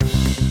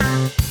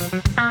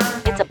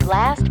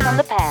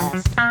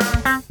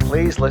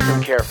Please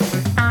listen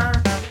carefully.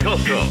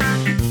 Coco.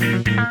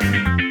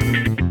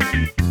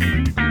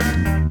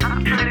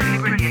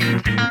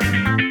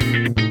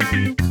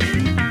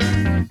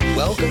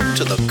 Welcome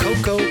to the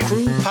Coco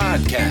Crew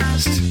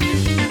Podcast.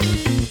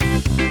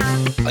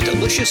 A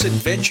delicious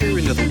adventure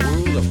into the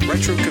world of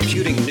retro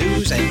computing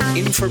news and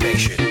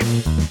information.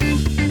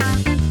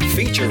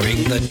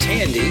 Featuring the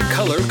Tandy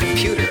Color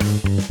Computer.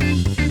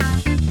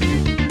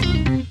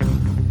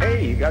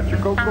 Hey, you got your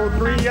Coco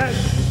 3 yet?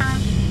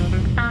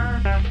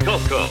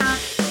 Coco.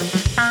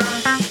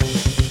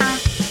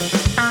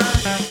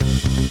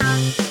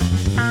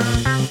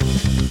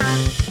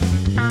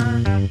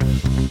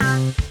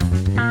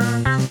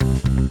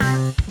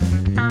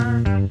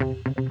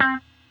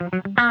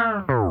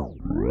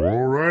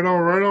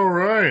 All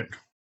right.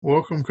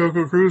 Welcome,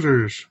 Coco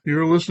Cruisers.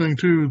 You're listening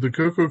to the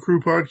Coco Crew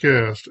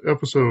Podcast,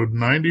 episode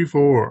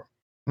 94.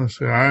 Let's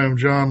see, I am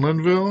John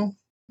Linville.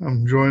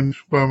 I'm joined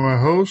by my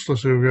host.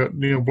 Let's see, we've got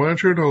Neil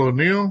Blanchard. Hello,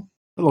 Neil.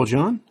 Hello,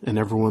 John, and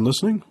everyone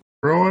listening.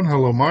 Rowan.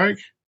 Hello, Mike.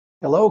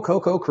 Hello,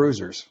 Coco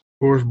Cruisers.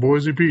 Of course,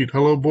 Boise Pete.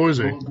 Hello,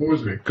 Boise. Hello,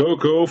 Boise.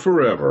 Coco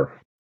forever.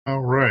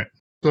 All right.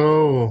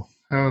 So,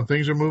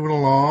 things are moving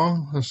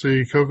along. Let's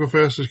see,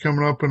 CoCoFEST is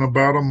coming up in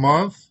about a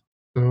month.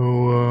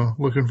 So,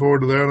 looking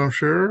forward to that, I'm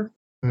sure.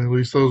 At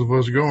least those of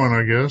us going,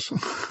 I guess.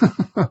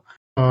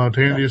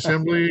 Tandy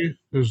Assembly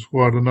is,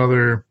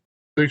 another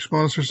 6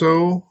 months or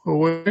so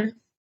away.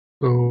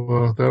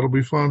 So, that'll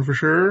be fun for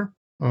sure.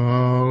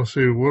 Let's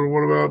see,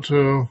 what about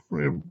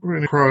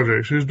any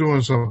projects? Who's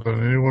doing something?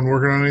 Anyone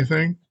working on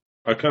anything?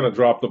 I kind of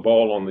dropped the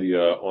ball on the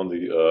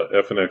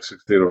FNX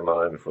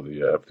 6809 for the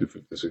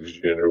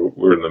F256 Junior.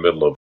 We're in the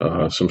middle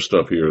of some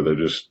stuff here that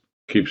just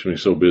keeps me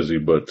so busy,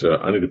 but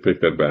I need to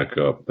pick that back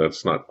up.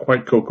 That's not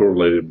quite Coco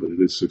related, but it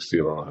is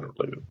 6809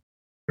 related.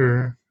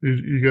 Sure.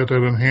 You got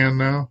that in hand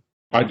now?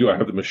 I do. I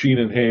have the machine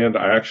in hand.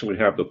 I actually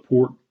have the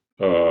port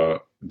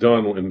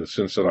done in the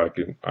sense that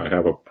I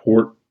have a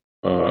port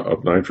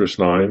of Nitrous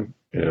 9,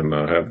 and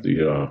I have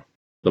the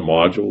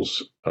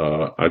modules.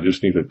 I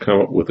just need to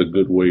come up with a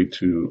good way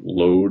to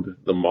load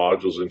the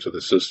modules into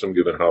the system,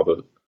 given how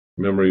the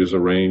memory is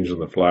arranged and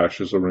the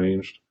flash is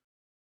arranged,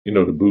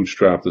 to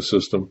bootstrap the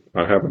system.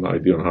 I have an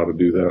idea on how to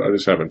do that. I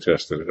just haven't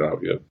tested it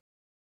out yet.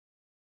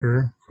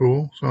 Sure.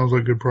 Cool. Sounds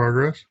like good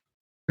progress.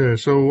 Okay,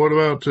 so what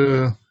about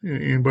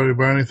anybody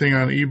buy anything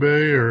on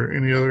eBay or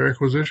any other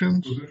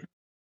acquisitions?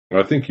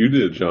 I think you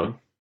did, John.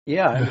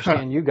 Yeah, I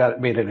understand you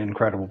made an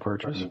incredible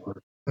purchase.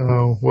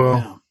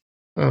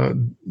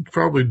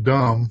 Probably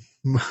dumb.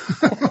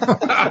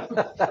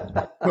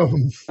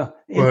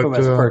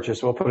 Infamous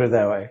purchase, we'll put it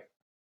that way.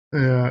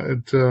 Yeah,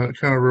 it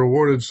kind of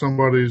rewarded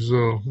somebody's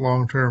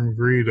long-term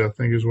greed, I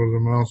think is what it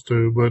amounts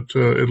to. But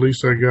at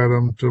least I got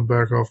them to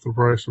back off the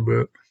price a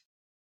bit.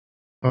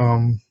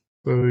 So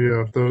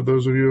yeah,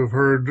 those of you who have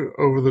heard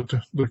over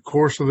the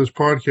course of this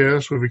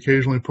podcast, we've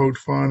occasionally poked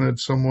fun at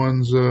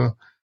someone's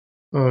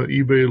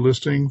eBay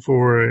listing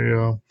for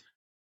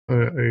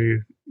a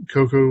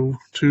Coco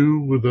 2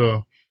 with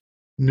a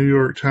New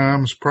York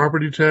Times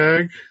property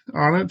tag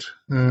on it,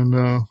 and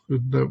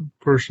the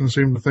person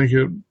seemed to think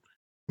it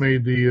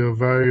made the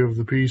value of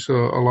the piece a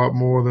lot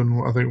more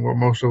than I think what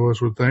most of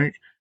us would think.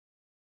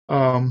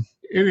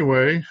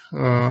 Anyway,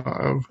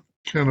 I've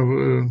kind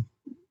of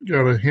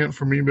got a hint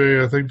from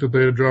eBay. I think that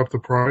they had dropped the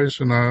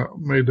price, and I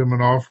made them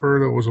an offer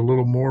that was a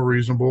little more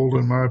reasonable,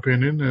 in my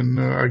opinion, and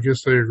I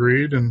guess they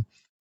agreed, and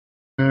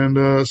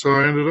so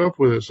I ended up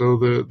with it. So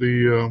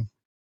the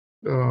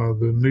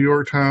New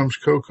York Times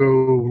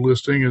Coco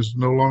listing is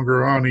no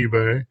longer on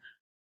eBay.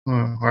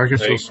 I can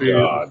still see it.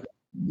 I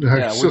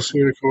can still see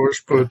it, of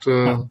course, but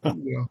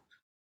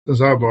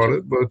since I bought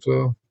it. But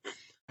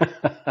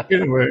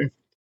anyway,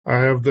 I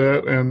have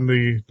that and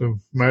the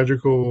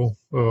magical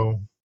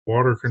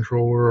water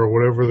controller or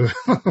whatever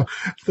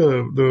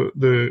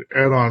the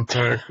add-on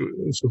pack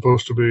is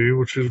supposed to be,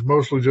 which is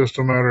mostly just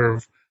a matter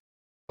of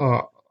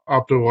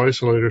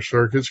opto-isolator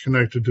circuits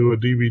connected to a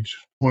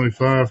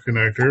DB25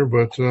 connector.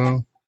 But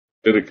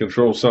did it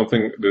control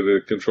something? Did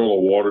it control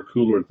a water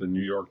cooler at the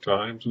New York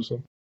Times or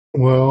something?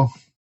 Well,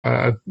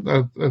 I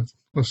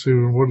let's see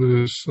what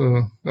it is.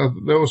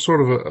 That was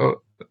sort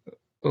of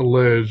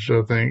alleged,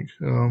 I think.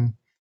 An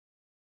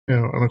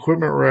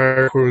equipment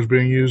rack was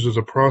being used as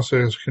a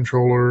process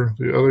controller.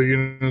 The other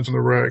units in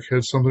the rack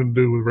had something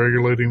to do with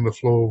regulating the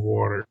flow of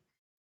water.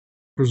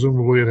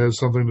 Presumably, it had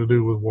something to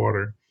do with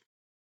water.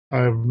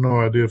 I have no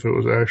idea if it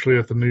was actually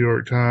at the New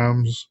York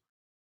Times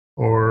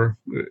or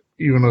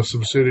even a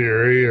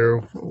subsidiary,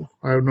 or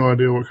I have no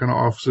idea what kind of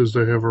offices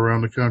they have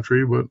around the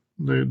country, but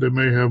they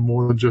may have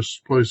more than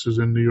just places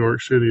in New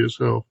York City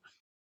itself.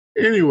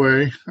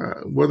 Anyway,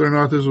 whether or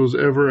not this was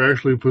ever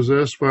actually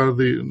possessed by what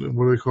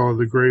they call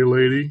the Gray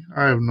Lady,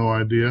 I have no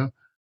idea.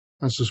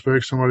 I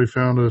suspect somebody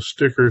found a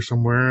sticker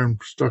somewhere and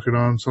stuck it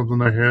on something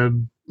they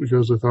had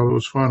because they thought it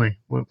was funny.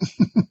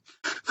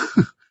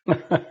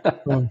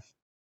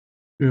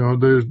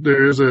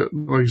 There is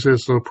like you said,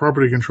 it's a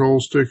property control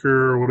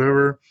sticker or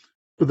whatever,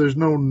 but there's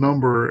no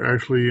number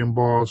actually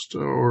embossed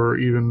or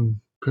even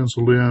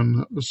penciled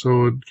in,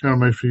 so it kind of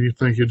makes me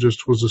think it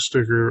just was a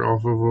sticker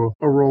off of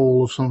a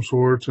roll of some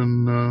sort,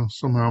 and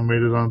somehow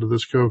made it onto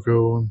this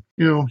cocoa, and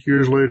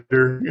years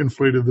later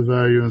inflated the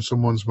value in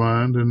someone's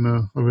mind,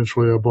 and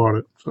eventually I bought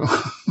it. So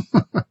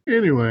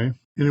anyway,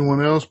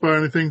 anyone else buy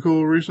anything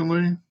cool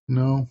recently?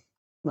 No,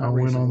 I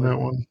win on that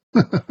one.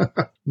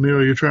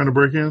 Neil, you trying to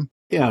break in?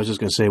 Yeah, I was just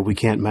going to say we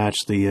can't match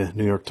the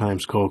New York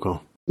Times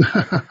cocoa.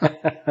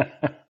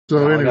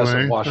 So I anyway, got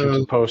some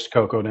Washington Post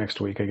cocoa next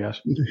week, I guess.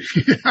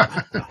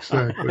 Yeah,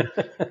 exactly.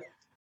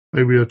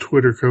 Maybe a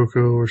Twitter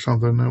cocoa or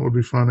something. That would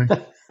be funny.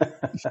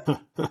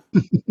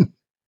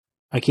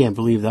 I can't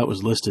believe that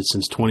was listed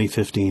since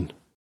 2015.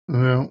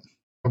 Well,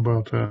 how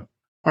about that?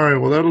 All right,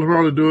 well, that'll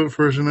probably do it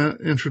for an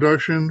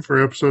introduction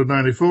for episode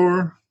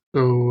 94.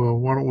 So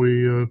why don't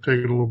we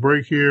take a little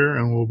break here,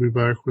 and we'll be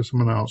back with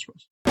some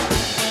announcements.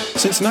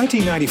 Since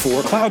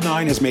 1994,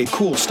 Cloud9 has made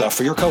cool stuff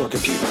for your color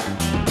computer.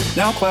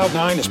 Now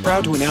Cloud9 is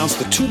proud to announce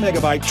the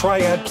 2MB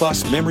Triad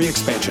Plus memory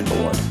expansion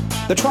board.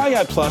 The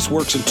Triad Plus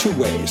works in two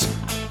ways.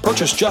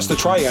 Purchase just the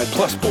Triad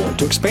Plus board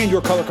to expand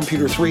your Color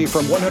Computer 3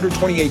 from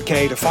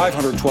 128K to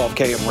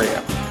 512K of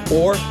RAM.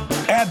 Or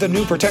add the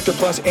new Protector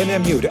Plus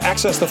MMU to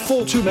access the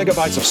full 2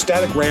 megabytes of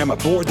static RAM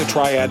aboard the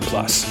Triad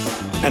Plus.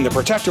 And the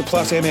Protector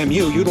Plus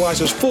MMU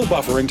utilizes full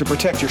buffering to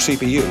protect your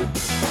CPU.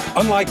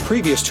 Unlike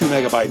previous 2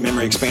 megabyte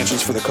memory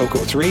expansions for the Coco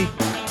 3,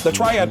 the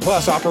Triad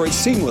Plus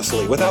operates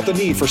seamlessly without the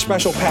need for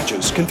special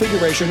patches,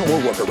 configuration, or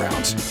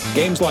workarounds.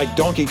 Games like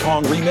Donkey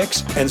Kong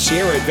Remix and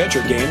Sierra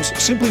Adventure games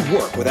simply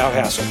work without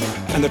hassle.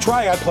 And the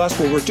Triad Plus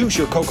will reduce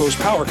your Coco's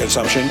power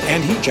consumption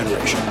and heat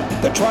generation.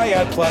 The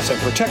Triad Plus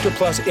and Protector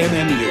Plus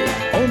MMU,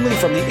 only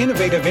from the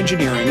innovative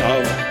engineering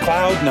of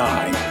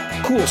Cloud9.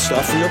 Cool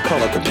stuff for your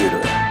color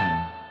computer.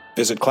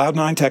 Visit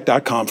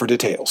cloud9tech.com for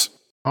details.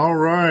 All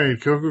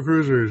right, Coco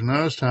Cruisers,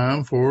 now it's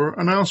time for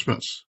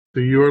announcements.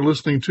 You are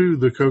listening to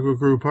the Coco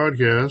Crew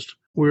podcast.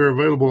 We are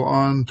available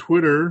on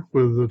Twitter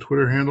with the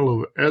Twitter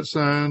handle of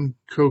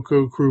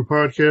 @Coco Crew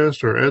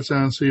Podcast or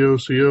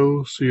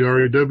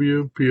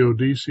 @CoCoCrew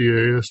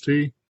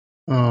Podcast.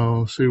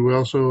 We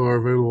also are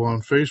available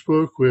on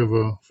Facebook. We have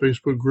a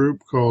Facebook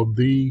group called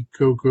the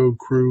Coco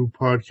Crew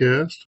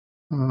Podcast.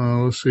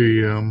 Let's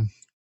see.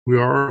 We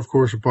are, of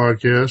course, a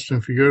podcast.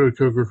 And if you go to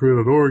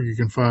cococrew.org, you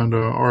can find a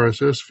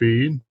RSS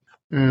feed.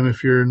 And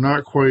if you're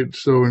not quite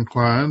so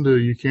inclined,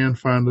 you can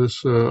find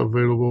us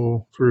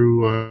available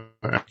through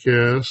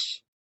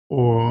Acast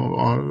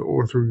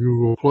or through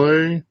Google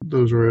Play.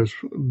 Those are as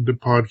the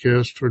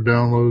podcasts or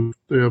download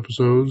the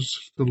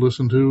episodes to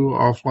listen to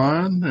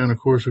offline. And of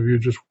course, if you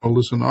just want to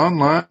listen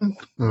online,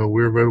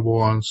 we're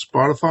available on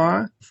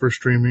Spotify for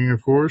streaming,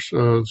 of course,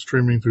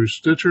 streaming through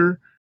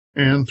Stitcher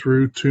and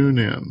through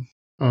TuneIn.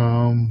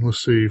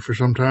 Let's see, for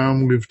some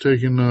time we've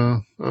taken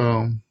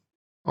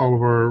all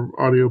of our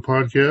audio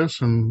podcasts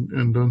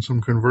and done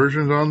some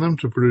conversions on them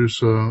to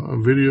produce a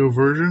video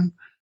version,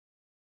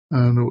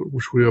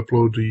 which we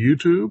upload to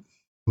YouTube.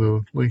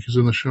 The link is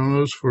in the show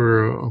notes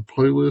for a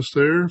playlist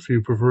there if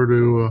you prefer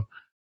to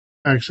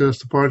access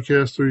the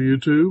podcast through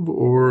YouTube.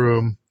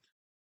 Or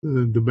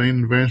the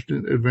main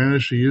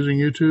advantage to using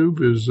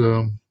YouTube is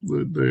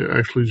they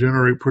actually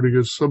generate pretty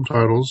good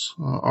subtitles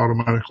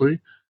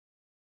automatically.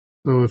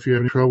 So if you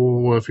have any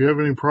trouble, if you have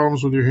any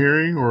problems with your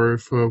hearing, or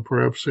if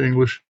perhaps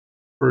English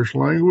first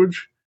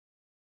language,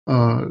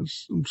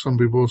 some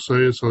people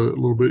say it's a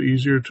little bit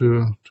easier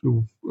to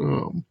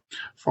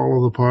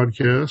follow the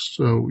podcast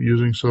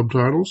using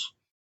subtitles.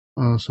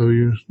 So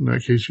in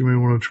that case, you may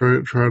want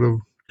to try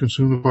to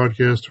consume the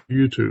podcast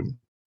through YouTube.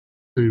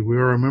 We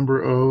are a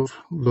member of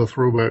the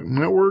Throwback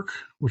Network,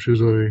 which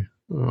is a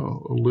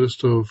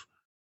list of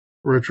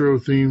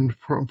retro-themed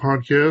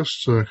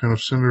podcasts kind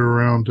of centered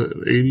around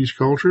 80s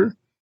culture.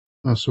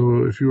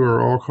 So if you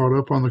are all caught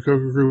up on the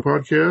Coco Crew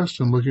podcast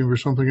and looking for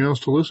something else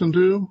to listen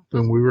to,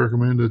 then we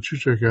recommend that you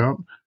check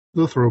out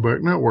the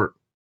Throwback Network.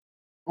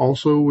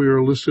 Also, we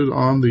are listed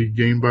on the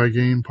Game by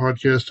Game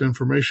Podcast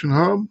Information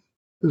Hub.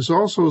 This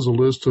also is a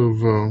list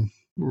of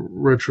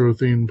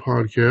retro-themed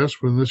podcasts,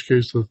 but in this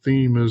case, the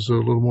theme is a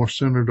little more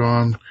centered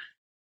on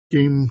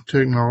game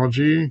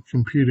technology,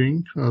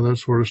 computing, that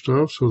sort of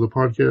stuff. So the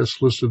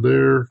podcasts listed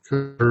there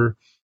cover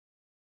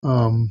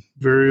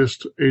various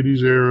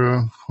 80s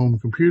era home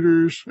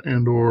computers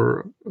and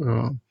or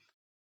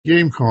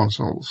game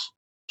consoles.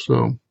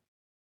 So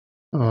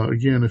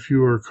again, if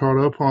you are caught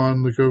up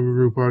on the Coco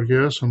Crew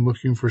podcast and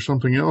looking for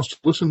something else to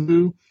listen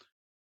to,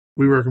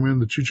 we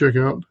recommend that you check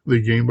out the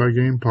Game by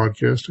Game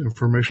Podcast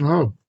Information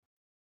Hub.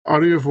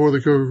 Audio for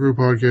the Coco Crew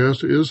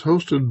podcast is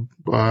hosted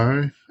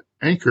by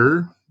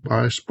Anchor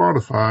by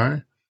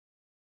Spotify,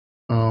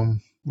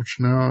 which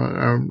now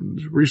I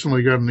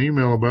recently got an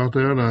email about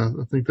that. I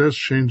think that's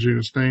changing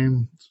its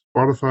name.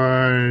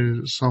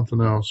 Spotify something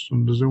else.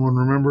 Does anyone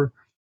remember?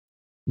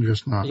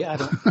 Guess not. Yeah, I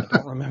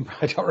don't remember.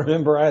 I don't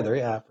remember either.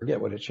 Yeah, I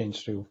forget what it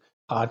changed to.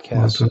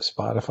 Podcast,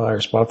 Spotify or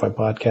Spotify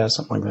podcast,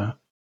 something like that.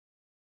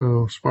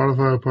 So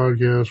Spotify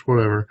podcast,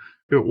 whatever.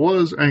 It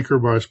was Anchor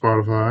by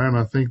Spotify, and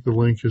I think the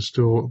link is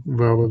still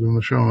valid in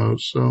the show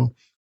notes. So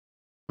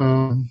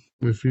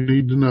if you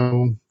need to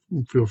know,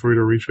 feel free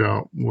to reach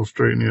out. We'll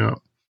straighten you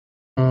up.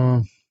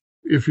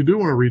 If you do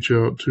want to reach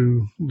out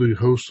to the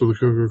host of the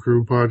Coco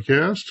Crew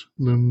podcast,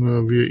 then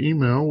via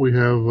email, we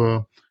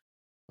have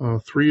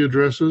 3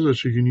 addresses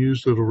that you can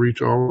use that'll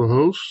reach all of the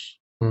hosts.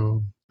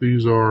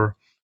 These are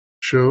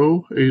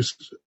show, SHOW,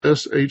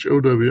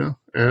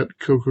 at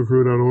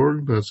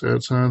CoCoCrew.org. That's @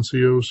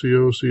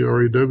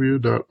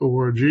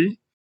 CoCocrew.org.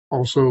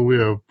 Also, we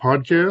have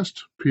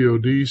podcast,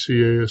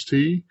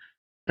 PODCAST,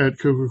 at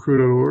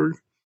CoCoCrew.org.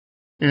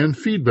 And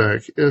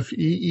feedback,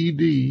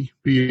 FEEDBACK,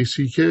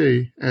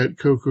 at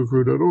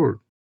CoCoCrew.org.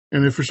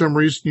 And if for some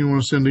reason you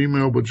want to send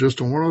email but just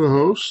to one of the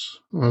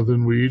hosts,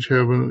 then we each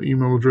have an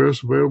email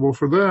address available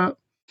for that.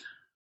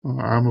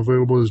 I'm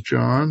available as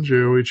John,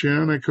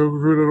 JOHN, at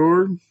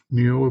CoCoCrew.org.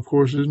 Neil, of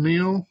course, is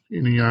Neil,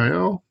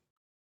 NEIL,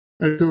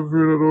 at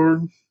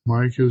CoCoCrew.org.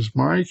 Mike is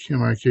Mike,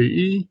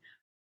 MIKE,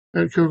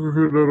 at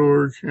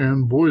CoCoCrew.org.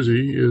 And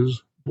Boise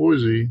is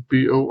Boise,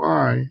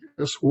 BOISY,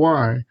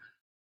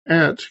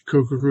 at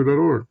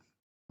CoCoCrew.org.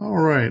 All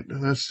right,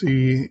 that's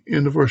the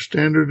end of our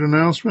standard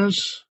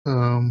announcements.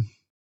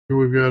 Here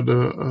we've got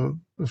a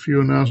few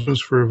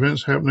announcements for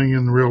events happening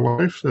in real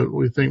life that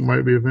we think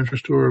might be of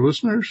interest to our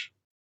listeners.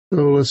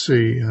 So let's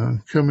see,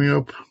 coming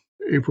up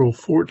April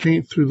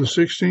 14th through the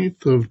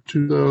 16th of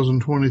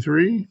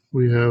 2023,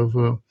 we have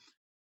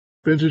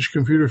Vintage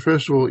Computer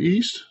Festival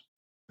East.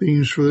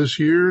 Themes for this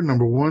year: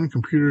 number 1,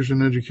 computers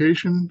in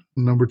education;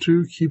 number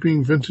 2,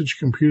 keeping vintage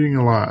computing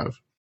alive.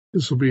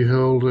 This will be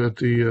held at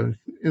the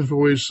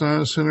InfoAge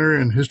Science Center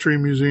and History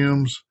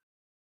Museums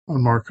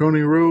on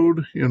Marconi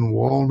Road in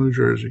Wall, New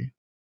Jersey.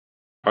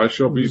 I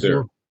shall be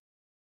there.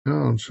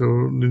 Yeah, so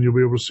then you'll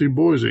be able to see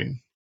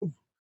Boise.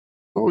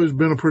 Always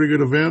been a pretty good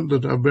event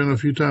that I've been a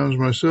few times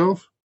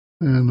myself,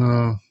 and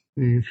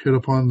you hit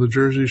upon the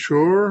Jersey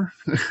Shore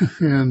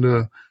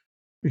and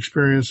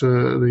experience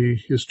the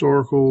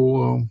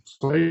historical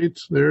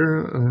sites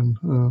there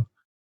and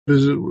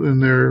visit in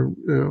their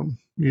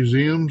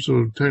museums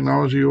or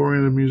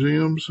technology-oriented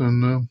museums,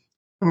 and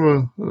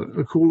kind of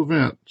a cool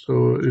event.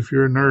 So if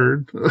you're a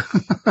nerd,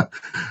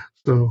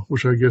 so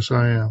which I guess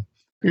I am.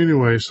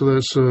 Anyway, so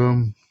that's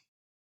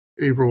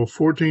April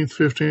 14th,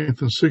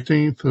 15th, and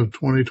 16th of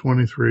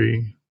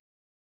 2023,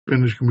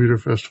 Vintage Computer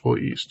Festival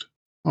East.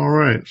 All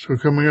right, so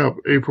coming up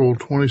April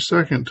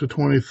 22nd to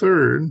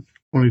 23rd,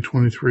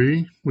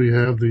 2023, we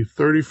have the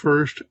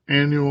 31st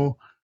annual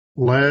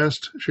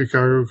Last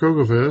Chicago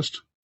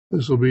CoCoFEST.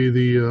 This will be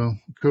the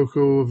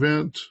CoCo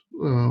event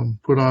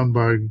put on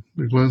by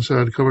the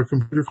Glenside Color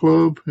Computer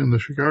Club in the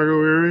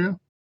Chicago area.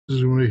 This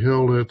is going to be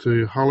held at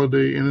the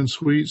Holiday Inn and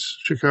Suites,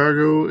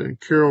 Chicago,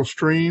 at Carroll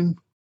Stream,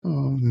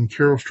 in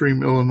Carroll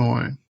Stream,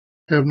 Illinois.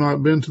 Have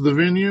not been to the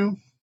venue,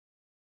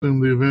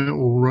 then the event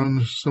will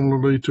run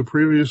similarly to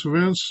previous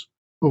events.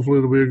 Hopefully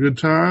it'll be a good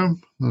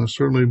time.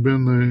 Certainly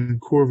been the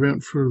core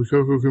event for the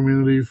CoCo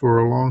community for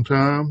a long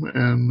time,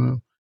 and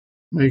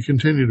may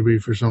continue to be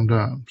for some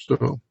time.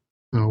 So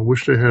I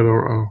wish they had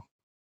a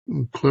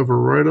clever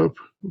write-up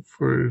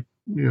for,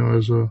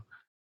 as a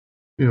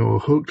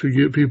hook to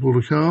get people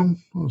to come.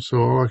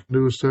 So all I can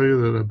do is tell you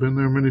that I've been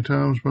there many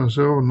times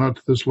myself, not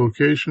to this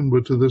location,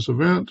 but to this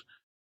event.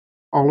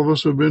 All of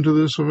us have been to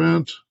this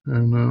event,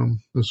 and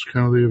this is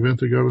kind of the event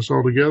that got us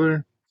all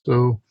together.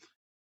 So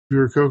if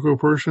you're a CoCo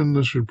person,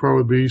 this should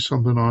probably be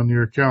something on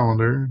your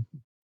calendar.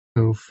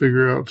 So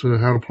figure out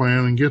how to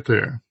plan and get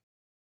there.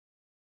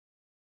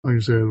 Like I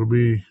said, it'll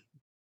be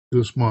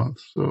this month,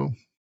 so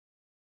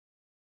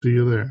see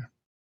you there.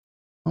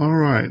 All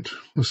right,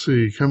 let's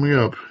see. Coming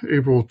up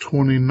April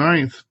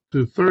 29th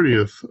to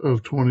 30th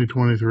of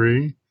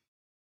 2023,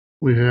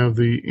 we have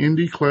the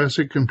Indie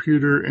Classic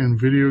Computer and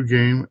Video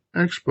Game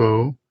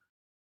Expo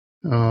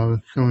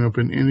coming up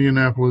in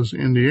Indianapolis,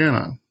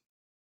 Indiana.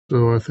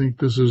 So I think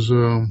this is,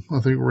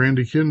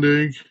 Randy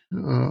Kindig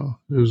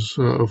is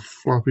of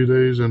Floppy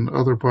Days and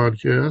other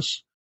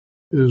podcasts,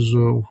 is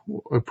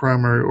a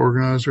primary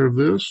organizer of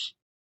this.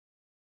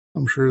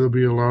 I'm sure there'll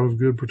be a lot of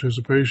good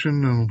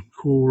participation and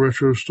cool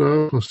retro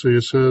stuff. Let's see,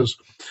 it says,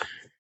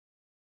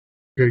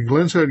 okay,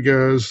 Glenside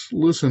guys,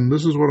 listen,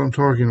 this is what I'm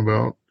talking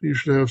about. You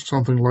should have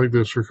something like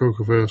this for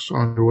CoCoFEST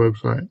on your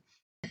website.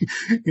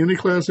 Indie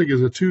Classic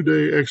is a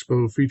 2-day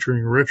expo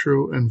featuring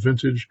retro and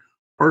vintage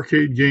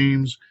arcade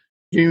games,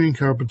 gaming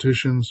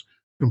competitions,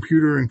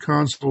 computer and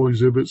console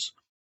exhibits,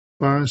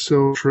 buy,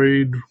 sell,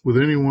 trade with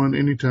anyone,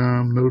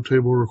 anytime, no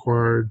table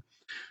required.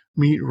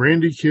 Meet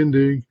Randy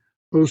Kindig,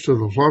 host of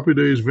the Floppy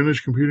Days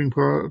Vintage Computing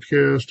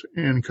Podcast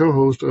and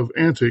co-host of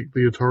Antic,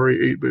 the Atari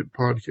 8-bit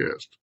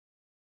podcast.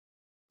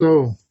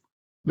 So,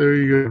 there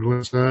you go,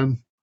 Glenside.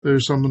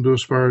 There's something to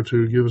aspire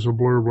to. Give us a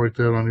blurb like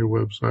that on your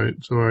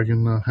website so I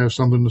can have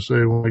something to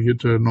say when I get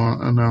to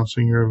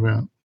announcing your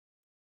event.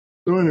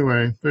 So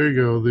anyway, there you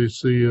go.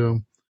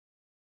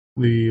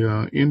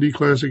 The Indie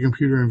Classic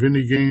Computer and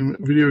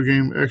Video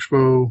Game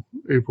Expo,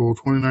 April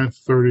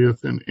 29th,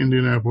 30th in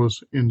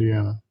Indianapolis,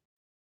 Indiana.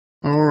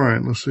 All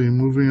right, let's see,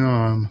 moving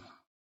on.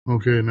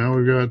 Okay, now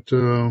we've got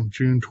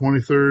June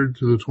 23rd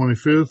to the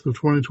 25th of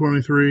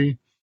 2023.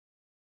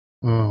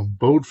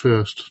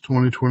 BoatFest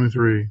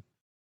 2023.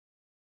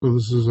 So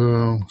this is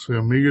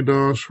Amiga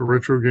DOS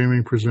Retro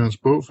Gaming presents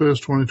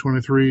BoatFest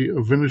 2023,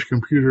 a vintage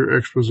computer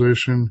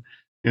exposition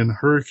in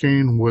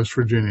Hurricane, West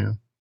Virginia.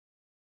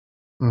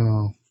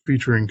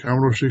 Featuring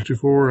Commodore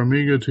 64,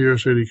 Amiga,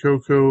 TRS-80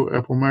 CoCo,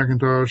 Apple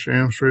Macintosh,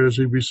 Amstrad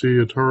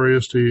ZBC,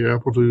 Atari ST,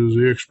 Apple II,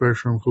 ZX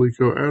Spectrum,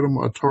 Coleco Atom,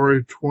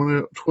 Atari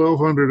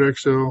 1200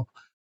 XL,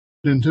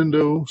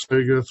 Nintendo,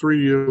 Sega,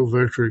 3DO,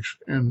 Vectrix,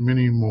 and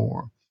many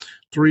more.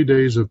 3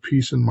 days of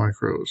peace and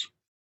micros.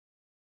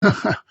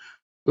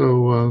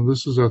 So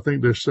this is, I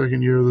think, their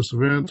second year of this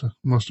event.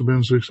 Must have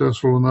been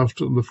successful enough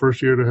the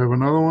first year to have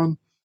another one.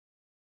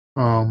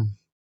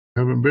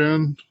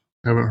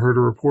 Haven't heard a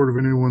report of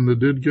anyone that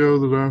did go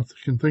that I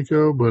can think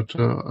of, but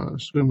I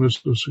assume it's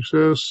a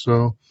success.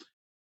 So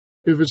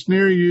if it's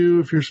near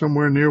you, if you're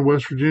somewhere near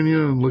West Virginia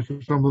and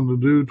looking for something to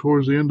do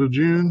towards the end of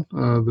June,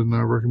 then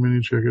I recommend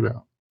you check it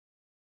out.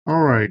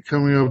 All right,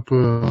 coming up,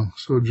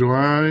 so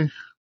July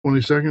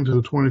 22nd to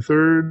the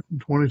 23rd,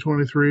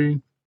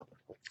 2023,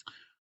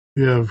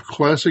 we have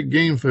Classic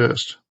Game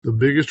Fest, the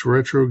biggest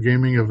retro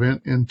gaming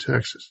event in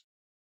Texas.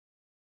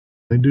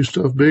 They do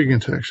stuff big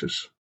in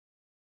Texas.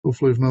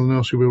 Hopefully, if nothing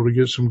else, you'll be able to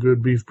get some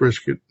good beef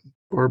brisket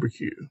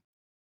barbecue.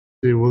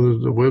 See, well,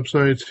 the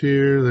website's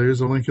here.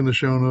 There's a link in the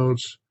show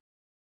notes.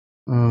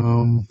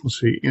 Let's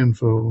see,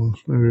 info.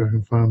 Maybe I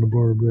can find the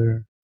blurb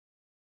there.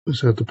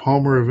 It's at the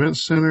Palmer Event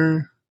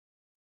Center.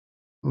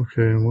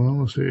 Okay,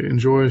 well, let's see.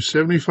 Enjoy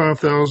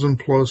 75,000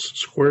 plus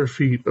square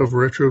feet of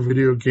retro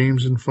video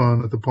games and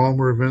fun at the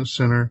Palmer Event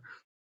Center,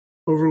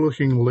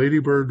 overlooking Lady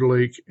Bird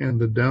Lake and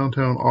the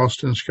downtown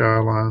Austin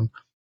skyline.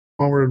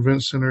 Palmer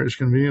Event Center is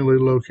conveniently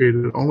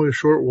located only a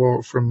short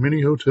walk from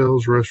many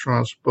hotels,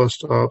 restaurants, bus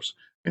stops,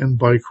 and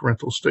bike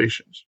rental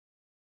stations.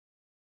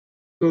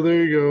 So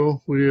there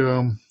you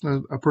go.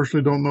 I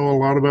personally don't know a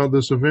lot about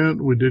this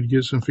event. We did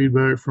get some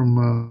feedback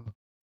from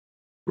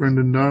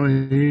Brendan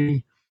Donahue,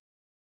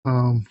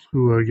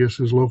 who I guess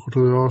is local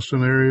to the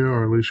Austin area,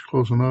 or at least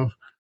close enough.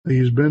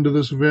 He's been to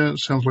this event.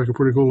 Sounds like a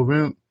pretty cool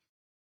event.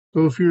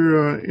 So if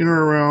you're in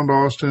or around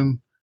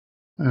Austin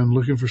and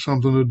looking for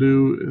something to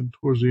do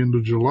towards the end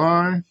of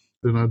July,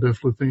 then I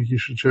definitely think you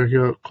should check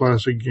out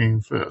Classic Game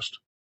Fest.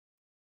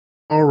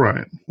 All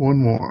right, one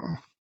more.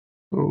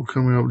 So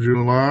coming up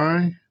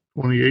July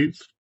 28th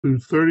through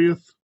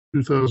 30th,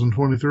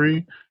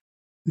 2023,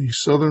 the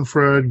Southern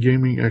Fried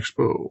Gaming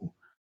Expo,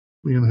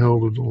 being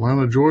held in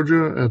Atlanta,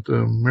 Georgia at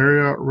the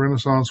Marriott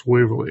Renaissance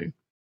Waverly.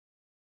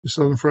 The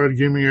Southern Fried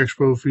Gaming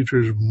Expo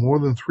features more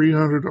than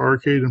 300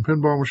 arcade and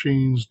pinball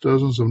machines,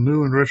 dozens of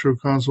new and retro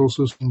console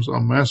systems,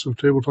 a massive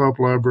tabletop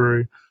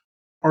library,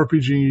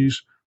 RPGs,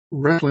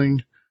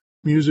 wrestling,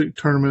 music,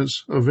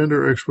 tournaments, a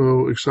vendor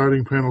expo,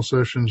 exciting panel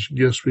sessions,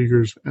 guest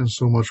speakers, and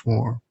so much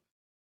more.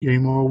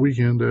 Game all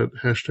weekend at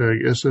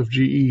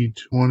 #SFGE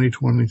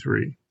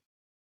 2023.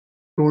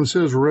 So when it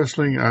says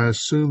wrestling, I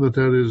assume that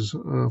is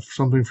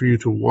something for you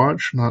to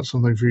watch, not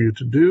something for you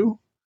to do.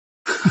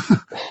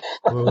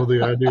 Well,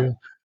 the idea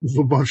is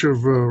a bunch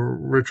of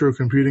retro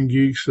computing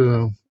geeks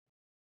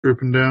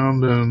stripping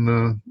down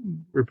and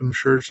ripping the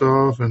shirts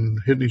off and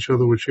hitting each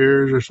other with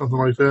chairs or something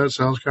like that.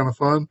 Sounds kind of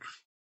fun.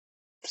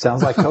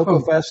 Sounds like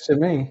CoCoFEST to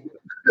me.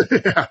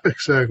 Yeah,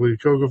 exactly.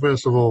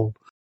 CoCoFEST of old.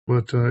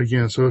 But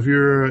again, so if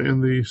you're in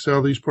the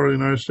southeast part of the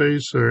United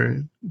States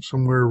or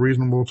somewhere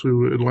reasonable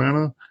to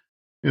Atlanta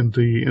at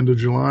the end of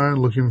July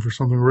looking for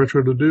something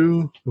retro to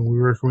do, then we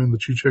recommend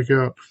that you check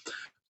out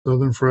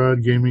Southern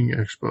Fried Gaming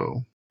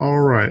Expo. All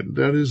right,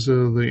 that is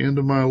the end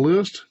of my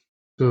list.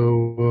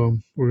 So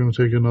we're going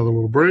to take another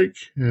little break,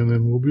 and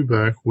then we'll be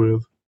back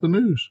with the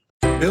news.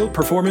 Build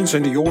performance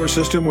into your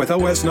system with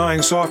OS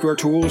 9 software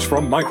tools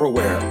from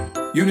Microware.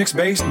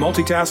 Unix-based,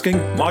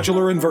 multitasking,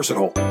 modular, and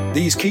versatile.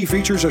 These key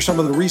features are some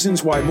of the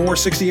reasons why more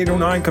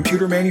 6809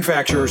 computer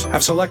manufacturers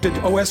have selected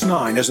OS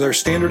 9 as their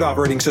standard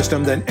operating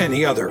system than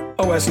any other.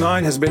 OS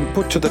 9 has been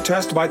put to the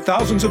test by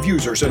thousands of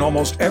users in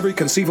almost every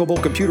conceivable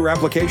computer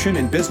application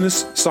in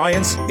business,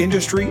 science,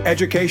 industry,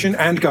 education,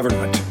 and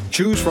government.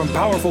 Choose from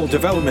powerful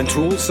development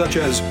tools such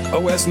as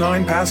OS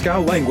 9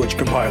 Pascal Language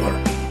Compiler,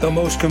 the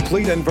most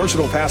complete and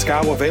versatile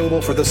Pascal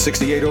available for the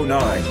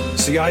 6809.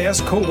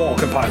 CIS COBOL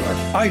Compiler,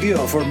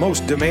 ideal for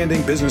most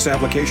demanding business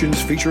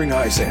applications featuring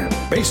ISAM.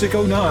 Basic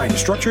 09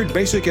 Structured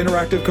Basic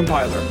Interactive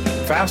Compiler,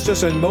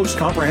 fastest and most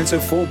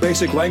comprehensive full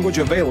basic language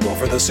available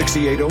for the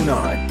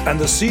 6809. And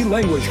the C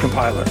Language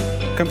Compiler,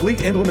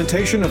 complete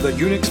implementation of the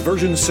Unix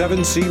version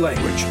 7 C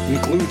language,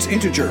 includes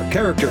integer,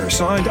 character,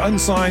 signed,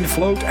 unsigned,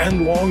 float,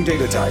 and long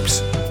data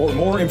types. For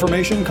more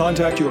information,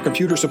 contact your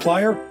computer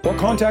supplier or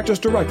contact us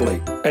directly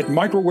at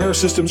Microware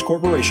Systems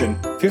Corporation,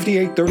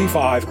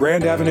 5835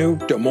 Grand Avenue,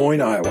 Des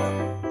Moines,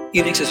 Iowa.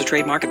 Unix is a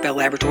trademark of Bell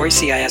Laboratories.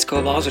 CIS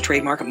COBOL is a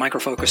trademark of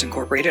Microfocus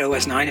Incorporated.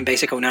 OS 9 and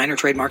Basic 09 are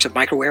trademarks of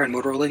Microware and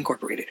Motorola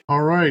Incorporated.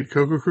 All right,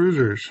 Coco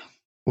Cruisers,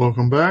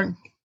 welcome back.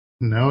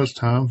 Now it's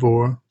time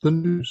for the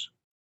news.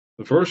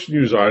 The first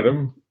news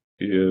item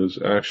is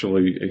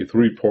actually a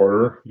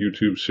three-parter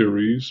YouTube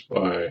series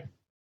by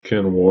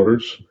Ken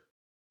Waters.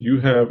 You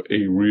have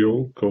a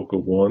real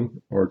CoCo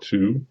 1 or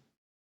 2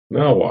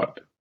 Now what?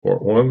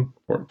 Part 1,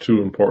 Part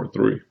 2, and Part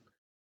 3.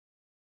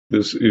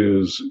 This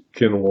is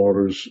Ken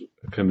Waters,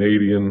 a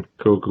Canadian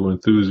cocoa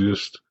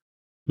enthusiast,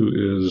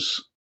 who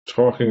is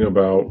talking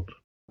about,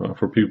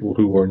 for people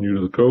who are new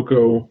to the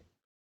cocoa,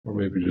 or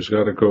maybe just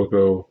got a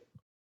cocoa,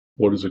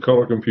 what is a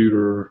color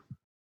computer,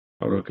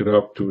 how to hook it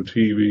up to a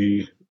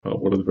TV,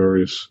 what are the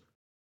various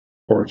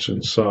parts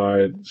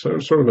inside. So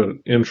it's sort of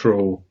an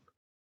intro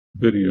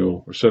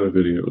video or set of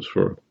videos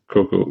for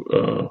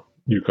cocoa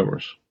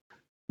newcomers.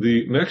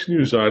 The next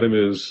news item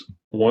is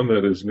one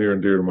that is near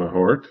and dear to my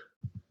heart.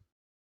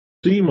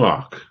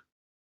 CMOC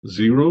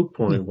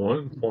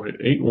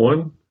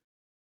 0.1.81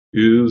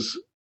 is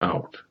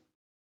out.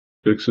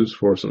 Fixes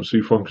for some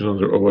C functions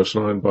under OS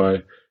 9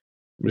 by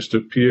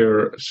Mr.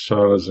 Pierre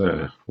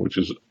Sarrazin, which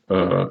is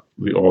the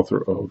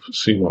author of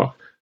CMOC.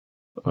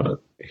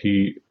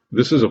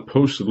 This is a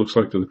post that looks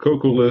like to the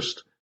Cocoa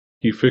list.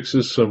 He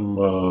fixes some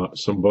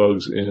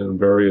bugs in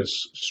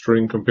various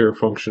string compare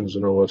functions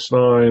in OS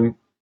 9.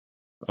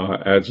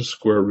 Adds a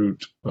square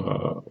root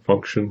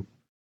function.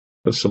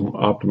 Has some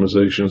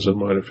optimizations and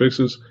minor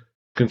fixes.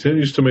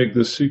 Continues to make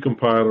this C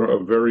compiler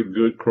a very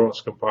good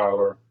cross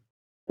compiler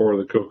for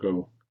the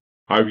Cocoa.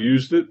 I've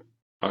used it.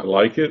 I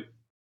like it.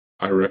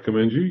 I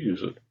recommend you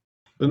use it.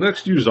 The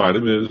next news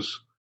item is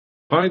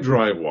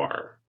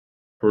PyDriveWire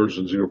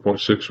version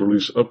 0.6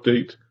 release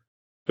update,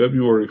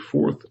 February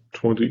 4th,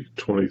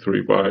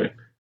 2023 by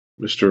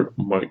Mr.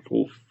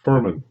 Michael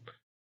Furman.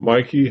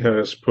 Mikey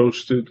has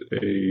posted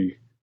an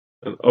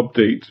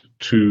update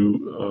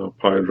to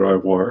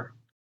PyDriveWire.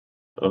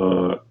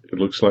 It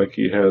looks like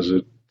he has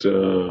it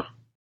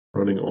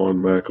running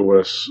on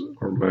macOS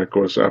or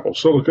macOS Apple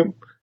Silicon,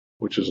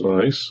 which is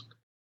nice.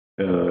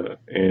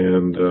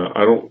 And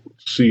I don't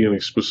see any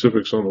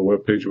specifics on the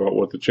webpage about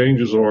what the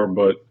changes are,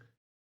 but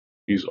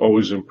he's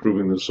always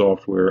improving the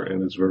software,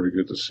 and it's very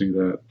good to see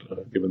that,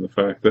 given the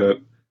fact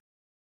that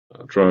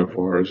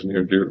DriveWire is near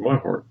and dear to my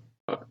heart.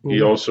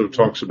 He also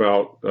talks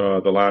about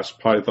the last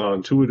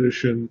Python 2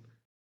 edition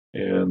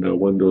and a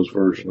Windows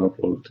version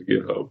upload to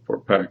GitHub for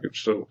a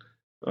package. So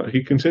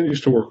he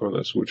continues to work on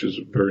this, which is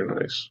very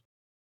nice.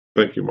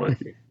 Thank you,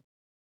 Mikey.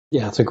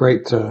 Yeah, it's a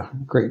great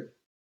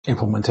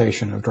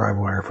implementation of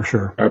DriveWire for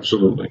sure.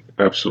 Absolutely.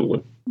 Not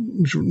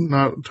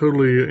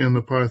totally in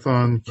the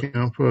Python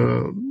camp.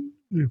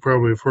 You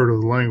probably have heard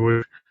of the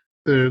language.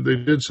 They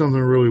did something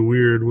really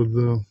weird with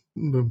the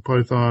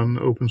Python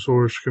open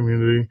source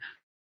community.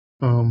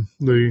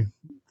 They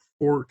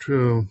forked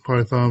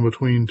Python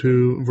between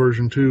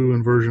version 2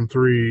 and version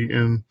 3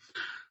 in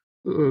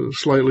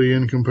slightly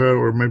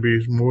incompatible, or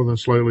maybe more than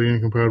slightly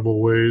incompatible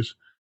ways.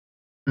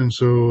 And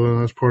so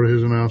that's part of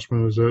his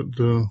announcement, is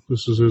that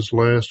this is his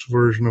last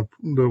version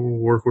that will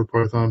work with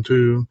Python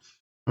 2.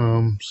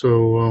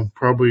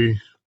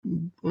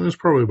 It's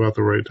probably about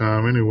the right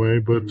time anyway,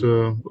 but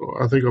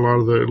I think a lot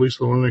of at least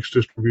the Linux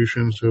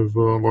distributions have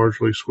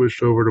largely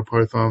switched over to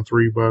Python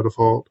 3 by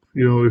default.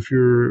 If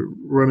you're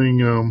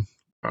running,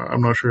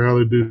 I'm not sure how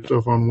they do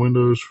stuff on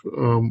Windows,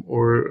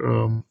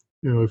 or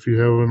if you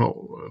have an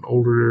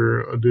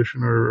older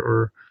edition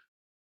or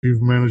if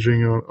you're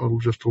managing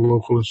just a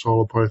local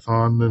install of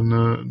Python, then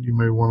you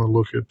may want to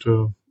look at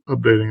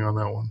updating on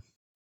that one.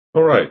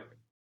 All right.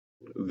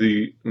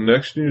 The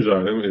next news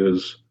item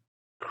is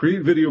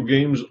Create Video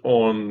Games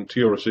on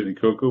TRS-80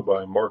 Cocoa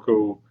by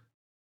Marco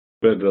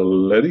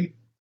Bedeletti.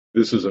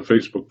 This is a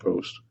Facebook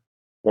post.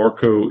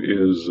 Marco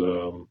is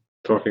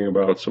talking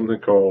about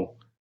something called,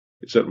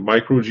 is that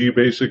Micro G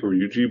Basic or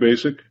UG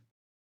Basic?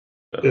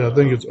 Yeah, I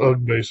think it's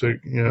UG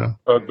Basic, yeah.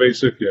 UG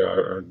Basic, yeah.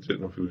 I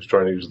didn't know if he was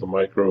trying to use the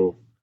micro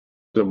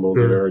symbol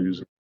there,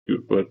 using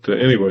it. But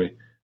anyway,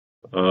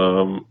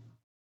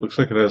 looks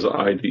like it has an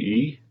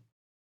IDE.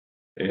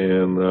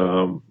 And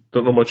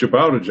don't know much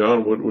about it,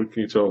 John. What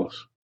can you tell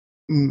us?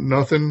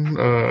 Nothing.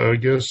 I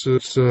guess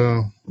it's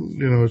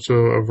it's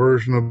a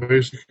version of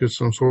Basic. It's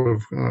some sort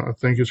of I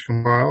think it's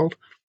compiled,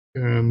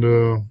 and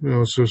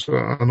it's just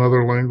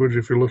another language.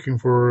 If you're looking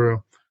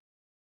for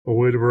a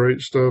way to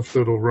write stuff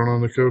that'll run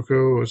on the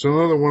Cocoa, it's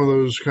another one of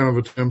those kind of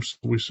attempts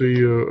we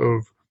see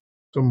of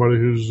somebody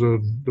who's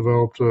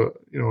developed a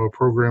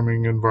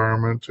programming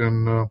environment,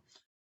 and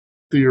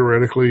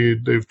theoretically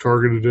they've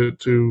targeted it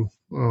to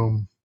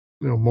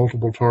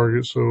multiple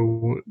targets.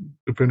 So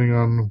depending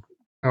on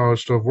how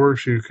stuff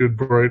works, you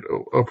could write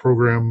a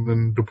program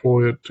and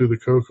deploy it to the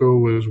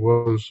Cocoa as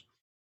well as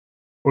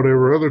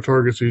whatever other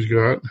targets he's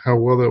got. How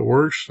well that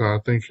works, I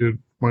think it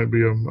might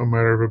be a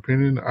matter of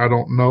opinion. I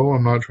don't know.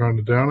 I'm not trying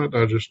to down it.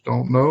 I just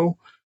don't know.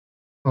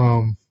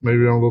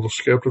 Maybe I'm a little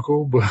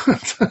skeptical, but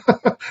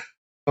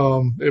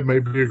it may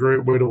be a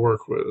great way to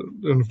work with it.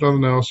 And if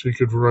nothing else, you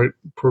could write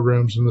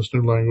programs in this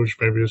new language.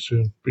 Maybe it's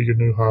a be your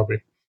new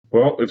hobby.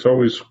 Well, it's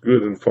always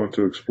good and fun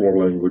to explore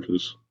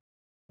languages,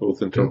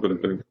 both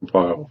interpretive and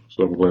compile.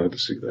 So I'm glad to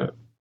see that.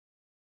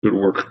 Good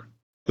work.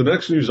 The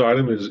next news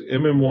item is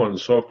MM1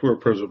 Software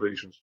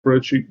Preservation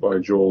Spreadsheet by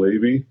Joel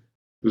Avey.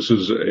 This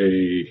is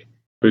a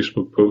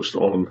Facebook post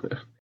on,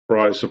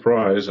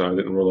 surprise, I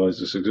didn't realize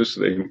this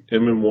existed, a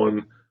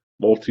MM1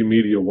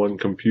 Multimedia One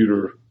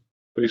Computer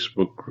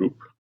Facebook group.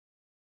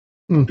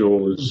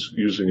 Joel is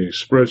using a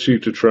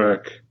spreadsheet to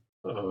track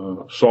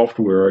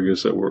software, I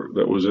guess, that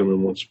was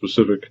MM1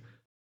 specific.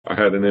 I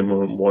had an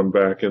MM1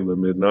 back in the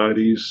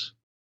mid-90s.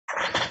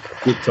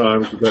 Good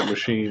times with that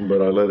machine,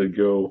 but I let it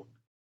go.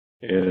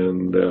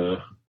 And,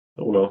 it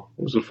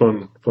was a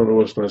fun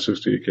OS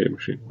 968K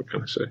machine. What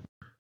can I say?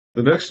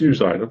 The next news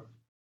item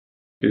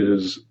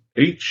is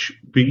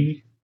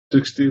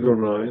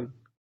HB6809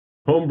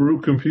 Homebrew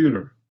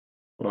Computer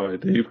by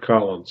Dave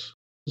Collins.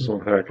 It's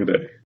on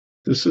Hackaday.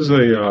 This is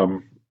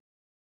and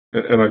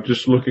I'm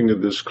just looking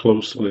at this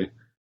closely.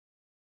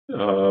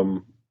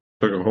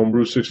 Like a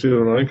Homebrew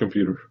 6809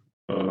 computer.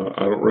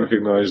 I don't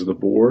recognize the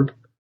board.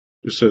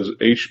 It says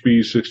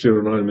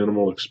HB6809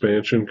 minimal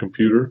expansion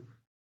computer.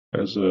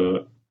 Has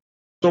a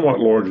somewhat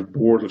larger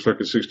board. Looks like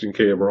a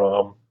 16K of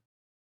ROM,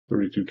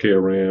 32K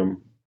of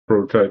RAM,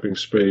 prototyping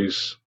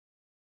space.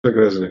 Looks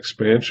like it has an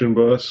expansion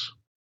bus.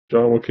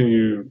 John, what can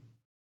you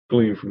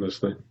glean from this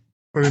thing?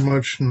 Pretty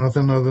much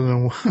nothing other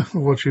than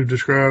what you've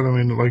described. I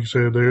mean, like you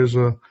said, there's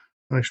an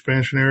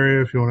expansion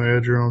area if you want to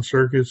add your own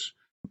circuits.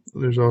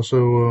 There's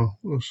also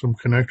some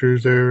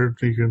connectors there.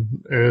 You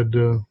can add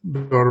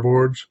daughter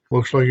boards.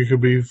 Looks like it could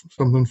be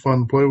something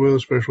fun to play with,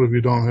 especially if you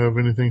don't have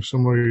anything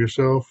similar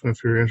yourself.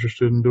 If you're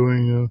interested in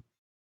doing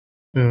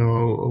a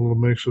little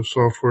mix of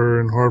software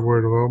and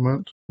hardware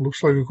development.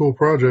 Looks like a cool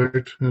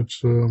project.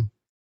 It's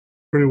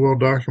pretty well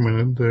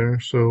documented there,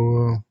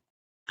 so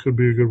could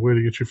be a good way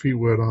to get your feet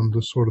wet on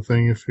this sort of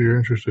thing if you're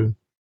interested.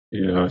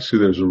 Yeah, I see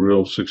there's a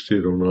real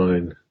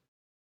 6809,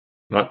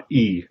 not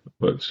E,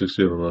 but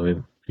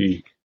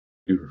 6809P,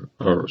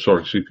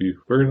 CPU.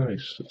 Very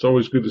nice. It's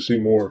always good to see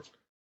more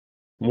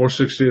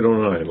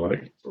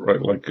 6809,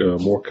 like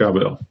more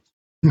cowbell.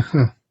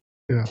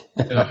 Yeah.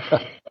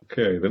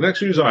 Okay, the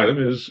next news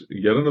item is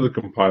yet another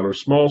compiler,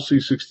 Small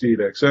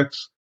C68XX,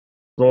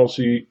 Small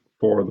C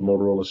for the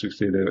Motorola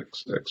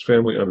 68XX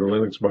family under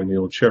Linux by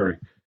Neil Cherry.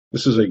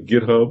 This is a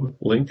GitHub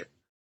link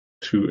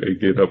to a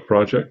GitHub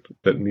project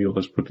that Neil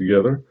has put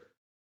together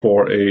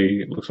for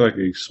looks like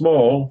a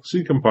small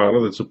C compiler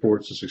that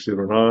supports the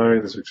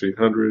 6809, the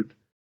 6800.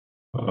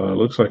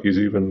 Looks like he's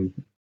even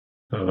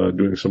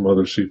doing some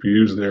other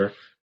CPUs there.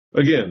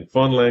 Again,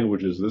 fun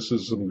languages. This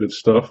is some good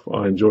stuff.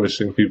 I enjoy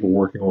seeing people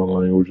working on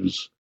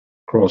languages,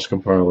 cross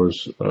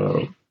compilers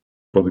for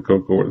the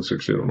CoCo or the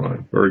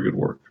 6809. Very good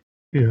work.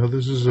 Yeah,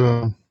 this is,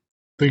 I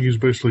think he's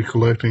basically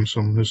collecting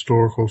some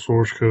historical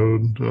source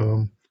code.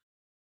 And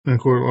of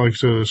course, like I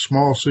said, it's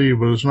small C,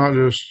 but it's not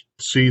just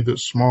C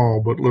that's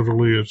small, but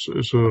literally it's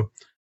a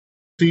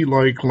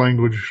C-like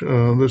language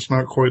that's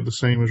not quite the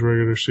same as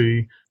regular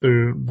C.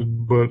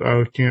 But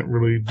I can't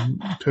really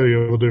tell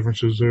you all the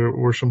differences. There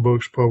were some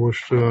books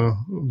published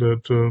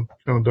that kind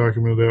of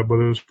documented that, but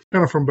it was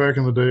kind of from back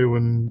in the day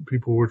when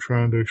people were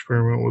trying to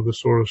experiment with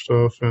this sort of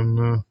stuff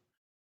and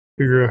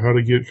figure out how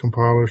to get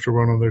compilers to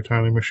run on their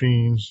tiny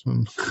machines.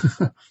 And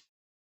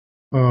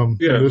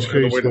yeah, in this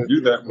case, the way to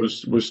do that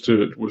was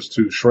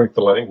to shrink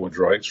the language,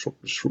 right? Shrink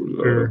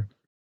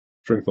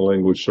the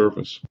language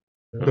surface.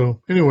 Yeah.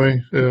 So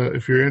anyway,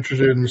 if you're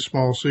interested in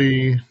small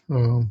C,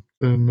 then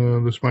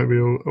this might be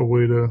a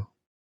way to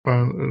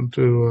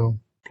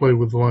play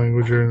with the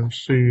language and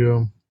see,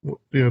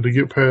 to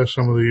get past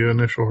some of the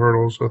initial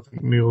hurdles. I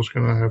think Neil's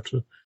going to have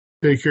to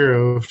take care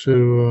of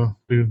to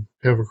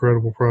have a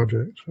credible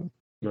project. So.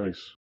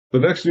 Nice. The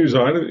next news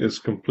item is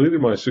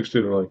completed my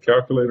 6809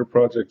 calculator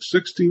project,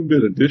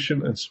 16-bit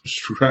addition and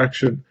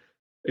subtraction,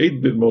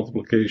 8-bit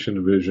multiplication,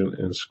 division,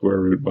 and square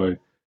root by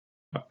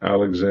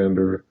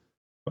Alexander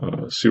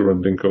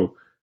Sirondenko.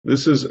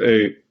 This is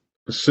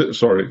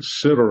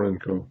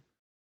Sidorenko.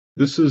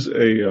 This is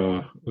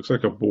looks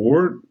like a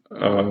board.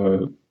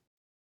 I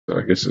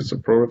guess it's a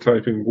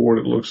prototyping board.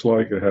 It looks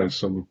like it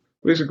has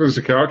basically it's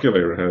a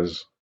calculator. It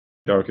has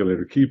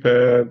calculator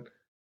keypad,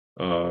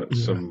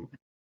 some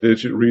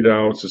digit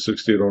readouts, a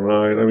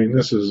 6809. I mean,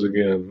 this is,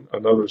 again,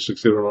 another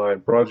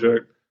 6809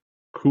 project.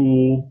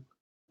 Cool,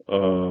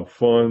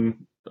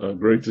 fun,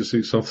 great to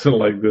see something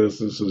like this.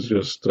 This is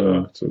just,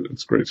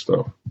 it's great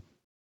stuff.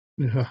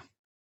 Yeah,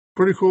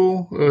 pretty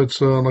cool.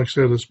 It's like I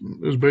said, it's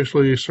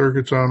basically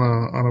circuits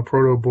on a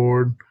proto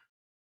board.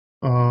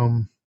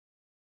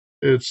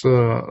 It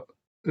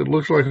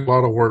looks like a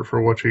lot of work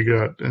for what you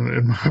got,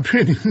 in my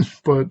opinion.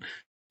 But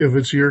if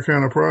it's your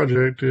kind of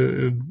project,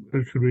 it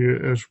could be.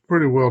 It's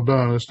pretty well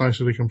done. It's nice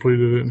that he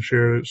completed it and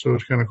shared it, so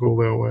it's kind of cool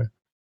that way.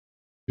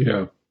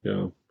 Yeah.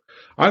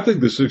 I think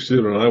the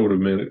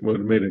 6809 would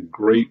have made a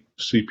great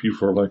CPU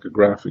for like a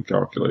graphic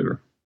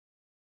calculator.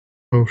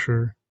 Oh,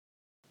 sure.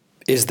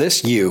 Is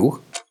this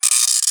you?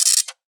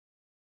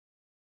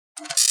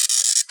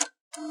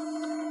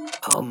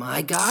 Oh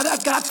my God,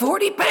 I've got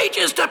 40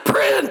 pages to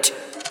print!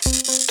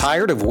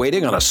 Tired of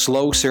waiting on a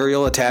slow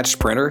serial attached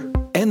printer?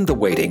 End the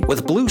waiting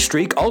with Blue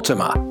Streak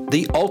Ultima,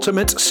 the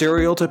ultimate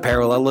serial to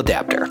parallel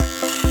adapter.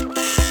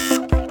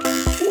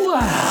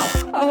 Wow,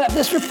 I'll have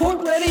this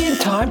report ready in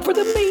time for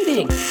the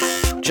meeting.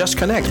 Just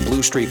connect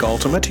Blue Streak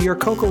Ultima to your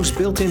CoCo's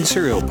built-in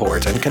serial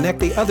port and connect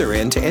the other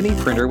end to any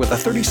printer with a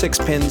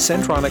 36-pin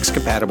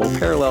Centronics-compatible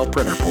parallel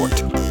printer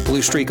port.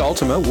 Blue Streak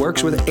Ultima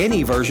works with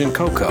any version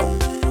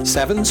CoCo.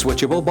 7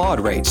 switchable baud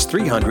rates,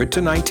 300 to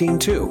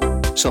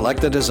 19.2. Select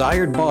the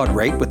desired baud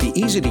rate with the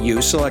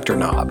easy-to-use selector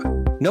knob.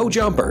 No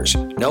jumpers,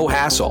 no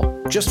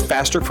hassle, just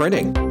faster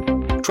printing.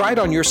 Try it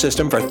on your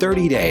system for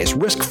 30 days,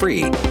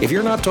 risk-free. If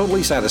you're not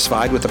totally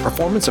satisfied with the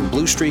performance of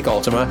Blue Streak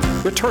Ultima,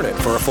 return it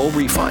for a full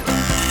refund.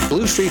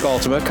 Blue Streak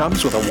Ultima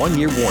comes with a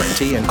 1-year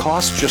warranty and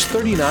costs just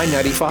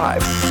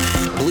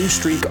 $39.95. Blue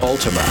Streak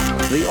Ultima,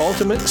 the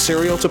ultimate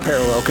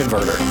serial-to-parallel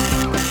converter.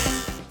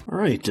 All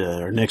right,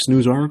 our next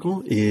news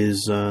article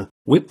is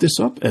whip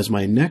this up as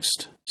my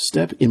next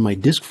step in my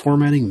disk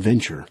formatting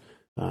venture.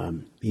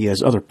 He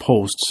has other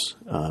posts,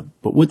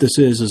 but what this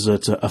is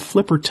it's a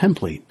flipper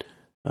template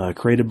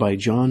created by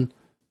John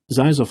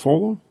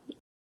Zizafolo.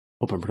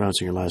 Hope I'm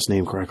pronouncing your last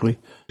name correctly.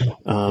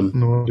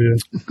 No idea.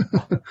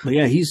 But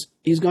yeah,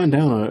 he's gone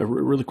down a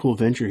really cool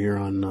venture here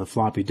on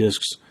floppy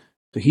disks.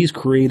 So he's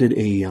created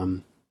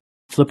a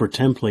flipper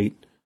template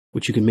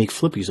which you can make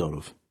flippies out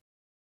of.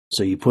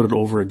 So you put it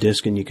over a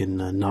disk and you can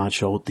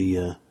notch out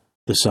the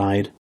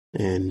side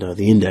and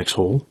the index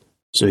hole,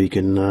 so you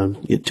can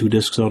get 2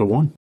 disks out of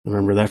one. I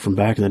remember that from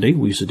back in the day.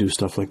 We used to do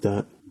stuff like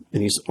that.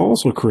 And he's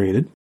also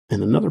created,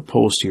 in another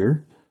post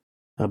here,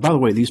 by the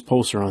way, these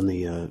posts are on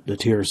the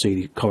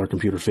TRS-80 Color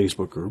Computer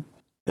Facebook group,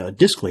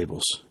 disk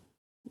labels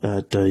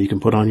that you can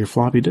put on your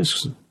floppy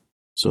disks.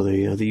 So they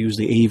use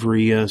the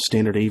Avery,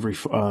 standard Avery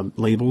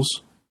labels,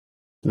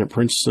 and it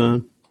prints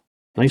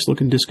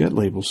nice-looking diskette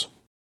labels.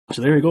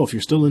 So there you go. If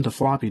you're still into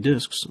floppy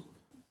disks,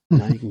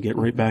 now you can get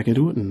right back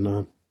into it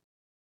and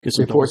get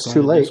some. Before it's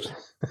too late.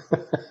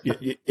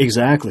 Yeah,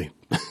 exactly.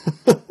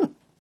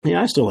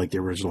 Yeah, I still like the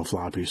original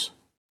floppies.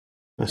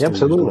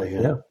 Absolutely,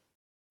 yeah.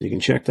 You can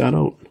check that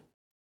out.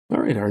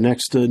 All right, our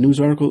next news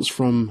article is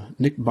from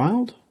Nick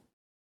Bild.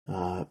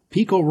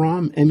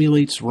 Pico-ROM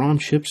emulates ROM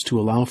chips to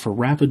allow for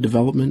rapid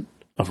development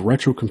of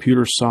retro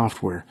computer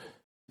software.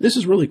 This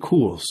is really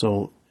cool.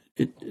 So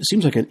it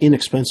seems like an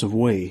inexpensive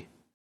way,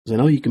 because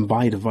I know you can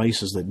buy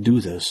devices that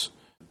do this.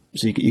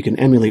 So you can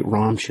emulate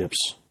ROM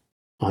chips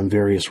on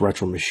various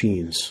retro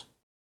machines,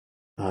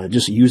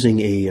 just using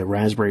a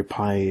Raspberry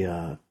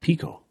Pi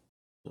Pico.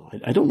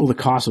 I don't know the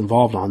cost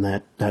involved on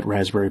that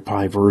Raspberry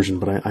Pi version,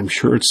 but I'm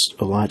sure it's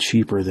a lot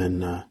cheaper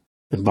than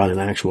buying an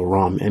actual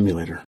ROM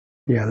emulator.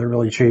 Yeah, they're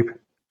really cheap.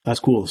 That's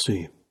cool to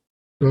see.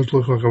 Does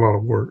look like a lot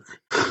of work.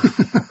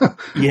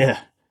 Yeah.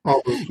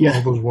 All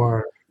those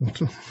wires.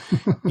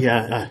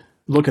 Yeah,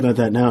 looking at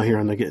that now here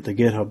on the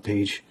GitHub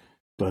page.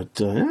 But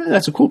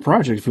that's a cool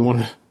project if you want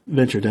to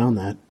venture down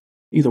that.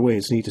 Either way,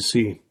 it's neat to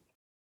see.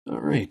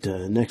 All right,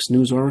 next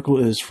news article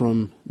is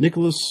from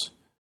Nicholas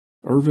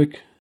Ervik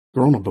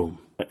Gronaboom.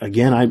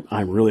 Again,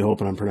 I'm really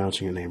hoping I'm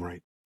pronouncing your name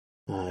right.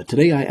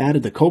 Today I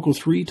added the CoCo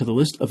 3 to the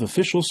list of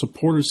official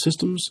supported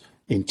systems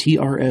in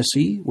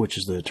TRSE, which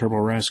is the Turbo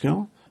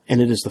Rascal, and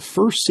it is the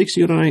first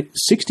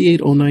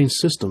 6809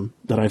 system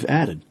that I've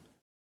added.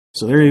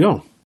 So there you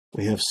go.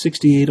 We have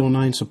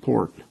 6809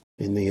 support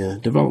in the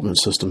development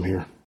system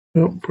here.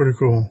 Yep, pretty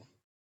cool.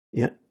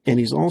 Yeah, and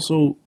he's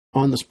also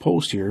on this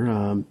post here,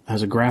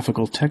 has a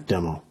graphical tech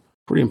demo.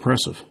 Pretty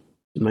impressive.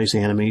 Nice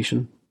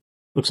animation.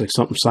 Looks like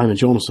something Simon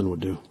Jonasson would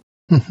do.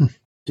 So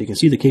you can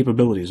see the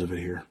capabilities of it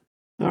here.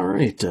 All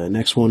right,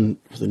 next one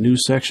for the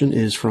news section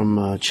is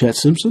from Chet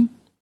Simpson.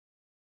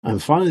 I'm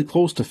finally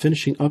close to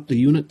finishing up the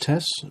unit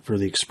tests for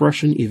the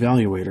expression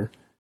evaluator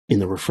in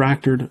the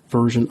refractored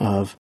version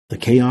of the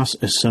Chaos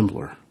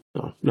Assembler.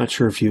 So, not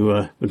sure if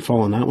you've been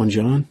following that one,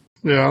 John.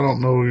 Yeah, I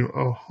don't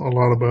know a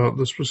lot about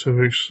the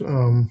specifics,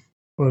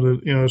 but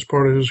it's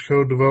part of his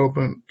code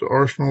development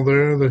arsenal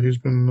there that he's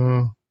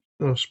been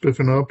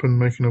spiffing up and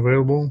making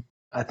available.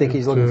 I think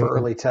he's looking for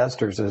early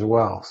testers as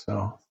well,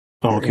 so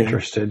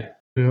interested.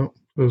 Yeah,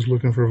 he's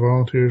looking for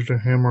volunteers to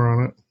hammer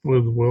on it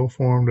with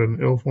well-formed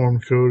and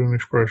ill-formed code and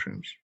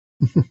expressions.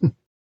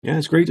 Yeah,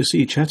 it's great to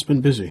see. Chet's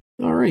been busy.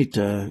 All right,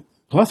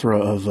 plethora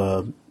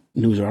of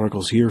news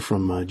articles here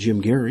from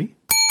Jim Gary.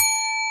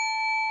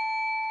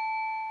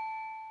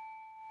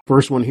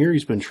 First one here,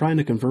 he's been trying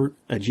to convert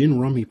a Gin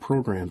Rummy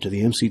program to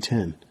the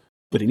MC10,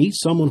 but he needs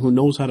someone who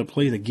knows how to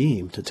play the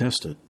game to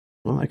test it.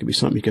 Well, that could be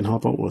something you can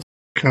help out with.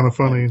 Kind of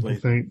funny to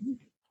think.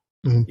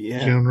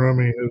 Gin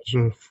Rummy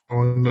is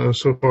fallen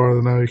so far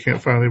that now you can't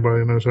find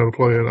anybody who knows how to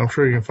play it. I'm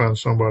sure you can find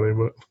somebody,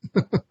 but...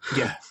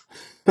 Yeah.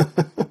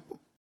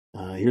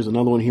 Here's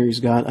another one here.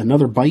 He's got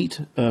another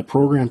Byte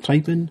program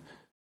type-in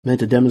meant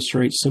to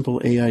demonstrate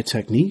simple AI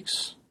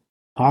techniques.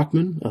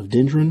 Hockman of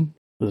Dindran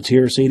for the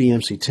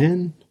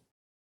TRS-80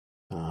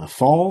 MC10.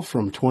 Fall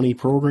from 20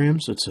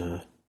 Programs. It's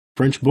a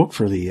French book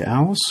for the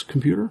Alice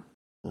computer.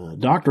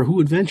 Doctor Who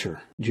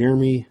Adventure.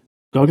 Jeremy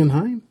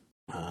Guggenheim.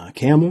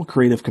 Camel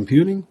Creative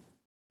Computing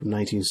from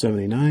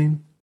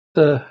 1979.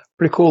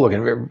 Pretty cool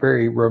looking. Very,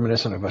 very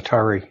reminiscent of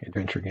Atari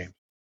adventure game.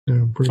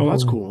 Yeah,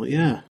 that's cool.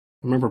 Yeah, I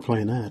remember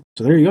playing that.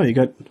 So there you go. You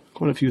got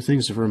quite a few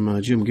things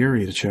from Jim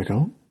Gary to check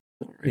out.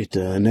 All right,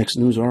 next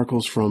news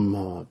articles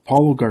from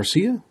Paulo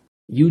Garcia.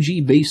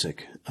 UG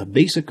Basic, a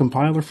basic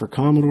compiler for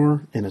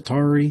Commodore and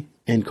Atari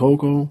and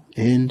Coco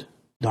and ...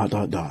 Yeah,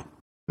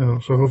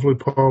 so hopefully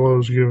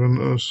Paulo's given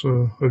us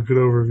a good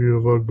overview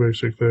of UG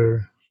Basic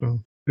there. So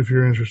if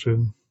you're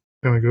interested,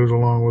 kind of goes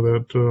along with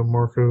that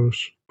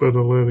Marcos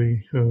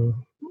Bedaletti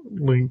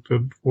link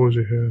that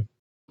Boise had.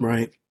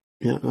 Right.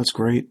 Yeah, that's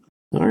great.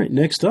 All right,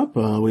 next up,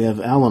 we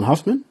have Alan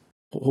Huffman.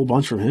 A whole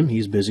bunch from him.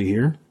 He's busy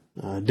here,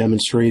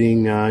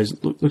 demonstrating. Looks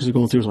like he's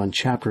going through on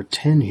chapter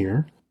 10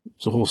 here.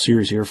 It's a whole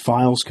series here.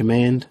 Files,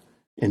 command,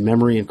 and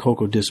memory in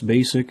Coco Disk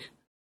Basic.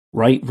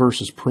 Write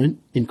versus print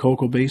in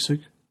Coco Basic.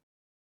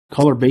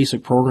 Color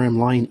Basic program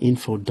line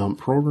info dump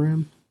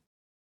program.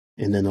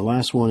 And then the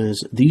last one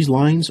is, these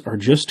lines are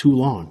just too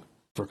long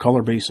for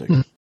Color Basic.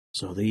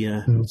 So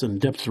it's an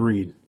in-depth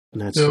read.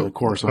 And that's, of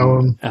course,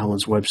 on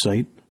Alan's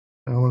website.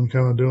 Alan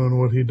kind of doing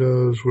what he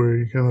does, where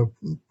he kind of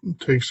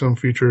takes some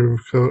feature of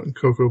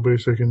Coco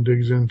Basic and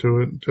digs into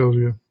it and tells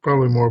you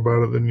probably more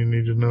about it than you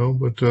need to know,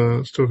 but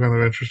it's still kind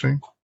of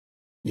interesting.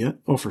 Yeah,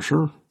 oh, for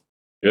sure.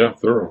 Yeah,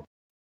 thorough.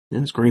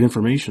 Yeah, it's great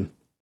information.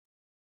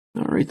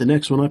 All right, the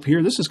next one up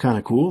here, this is kind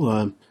of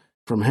cool,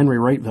 from Henry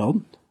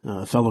Reitveld,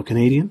 a fellow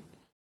Canadian.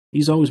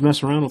 He's always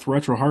messing around with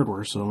retro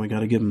hardware, so we got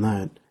to give him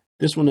that.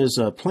 This one is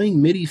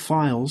playing MIDI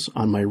files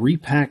on my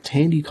repacked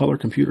Handy Color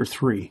Computer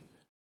 3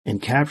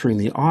 and capturing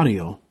the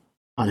audio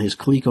on his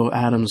Coleco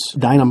Adams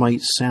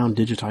Dynamite Sound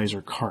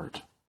Digitizer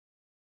cart.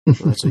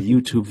 So that's a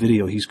YouTube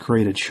video he's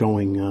created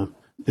showing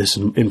this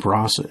in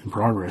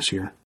progress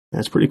here.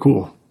 That's pretty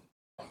cool.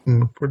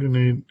 Pretty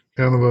neat.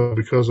 Kind of a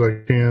because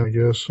I can, I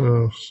guess.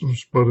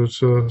 But it's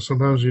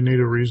sometimes you need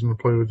a reason to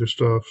play with your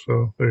stuff.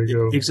 So there you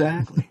go.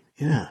 Exactly.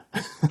 Yeah.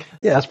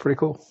 Yeah, that's pretty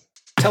cool.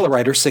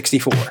 Telewriter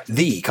 64,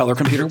 the color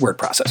computer word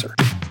processor.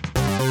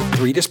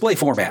 3 display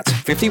formats,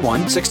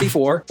 51,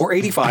 64, or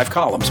 85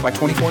 columns by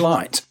 24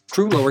 lines.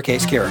 True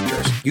lowercase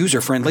characters.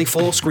 User-friendly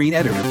full-screen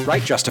editor.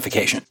 Right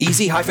justification.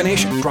 Easy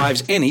hyphenation.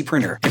 Drives any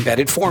printer.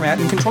 Embedded format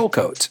and control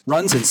codes.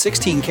 Runs in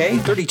 16K,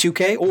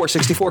 32K, or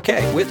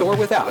 64K, with or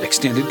without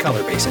extended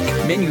color basic.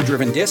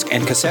 Menu-driven disk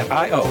and cassette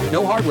I/O.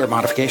 No hardware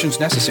modifications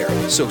necessary.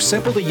 So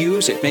simple to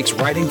use, it makes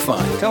writing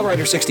fun.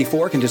 Telewriter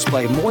 64 can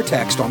display more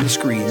text on the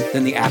screen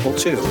than the Apple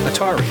II,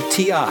 Atari,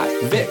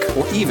 TI, VIC,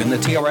 or even the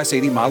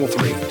TRS-80 Model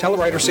 3.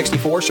 Telewriter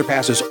 64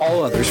 surpasses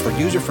all others for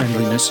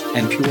user-friendliness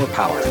and pure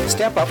power.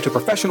 Step up to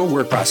professional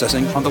word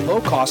processing on the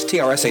low-cost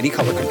TRS-80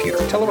 color computer.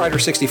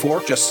 Telewriter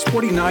 64, just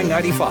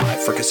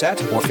 $49.95 for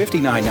cassette or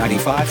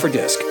 $59.95 for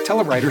disc.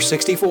 Telewriter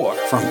 64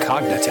 from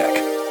Cognitech.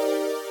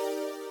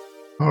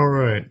 All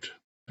right.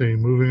 Okay,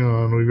 moving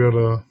on. We've got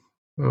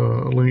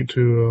a link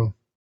to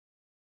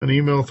an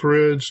email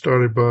thread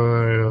started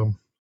by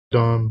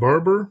Don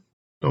Barber.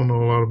 Don't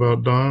know a lot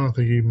about Don. I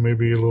think he may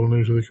be a little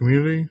new to the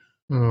community,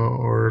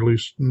 or at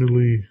least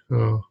newly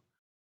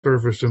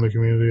surfaced in the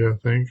community, I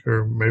think,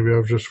 or maybe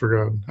I've just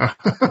forgotten.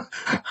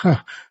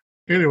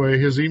 Anyway,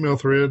 his email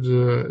thread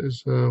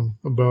is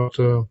about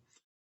the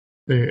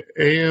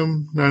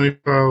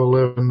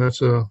AM9511.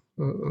 That's a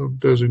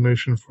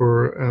designation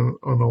for an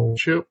old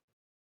chip.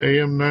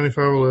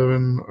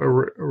 AM9511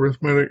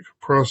 arithmetic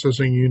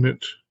processing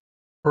unit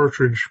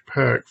cartridge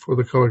pack for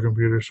the color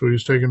computer. So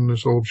he's taken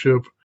this old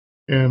chip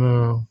and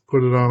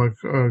put it on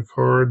a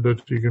card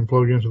that you can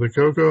plug into the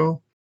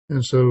CoCo.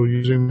 And so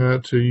using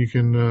that, you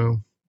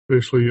can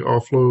basically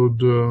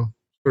offload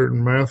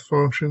certain math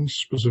functions,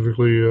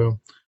 specifically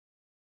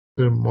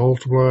the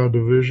multiply,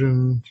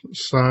 division,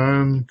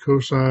 sine,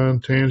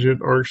 cosine,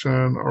 tangent,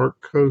 arcsine,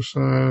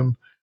 arccosine,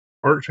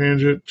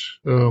 arctangent,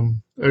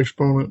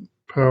 exponent,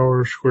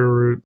 power, square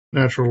root,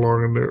 natural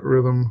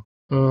logarithm,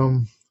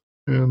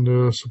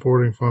 and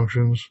supporting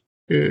functions.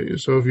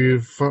 So if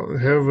you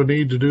have a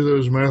need to do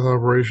those math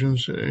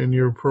operations in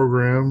your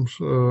programs,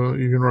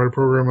 you can write a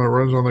program that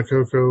runs on the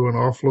CoCo and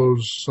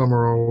offloads some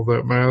or all of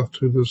that math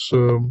to this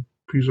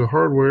piece of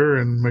hardware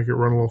and make it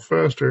run a little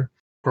faster,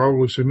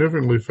 probably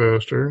significantly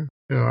faster.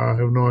 I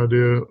have no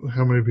idea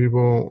how many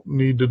people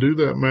need to do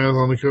that math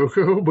on the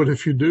CoCo, but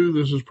if you do,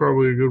 this is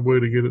probably a good way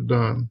to get it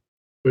done.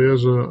 So he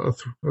has a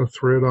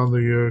thread on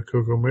the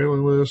CoCo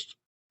mailing list.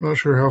 Not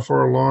sure how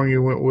far along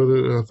you went with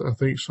it. I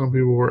think some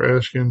people were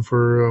asking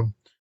for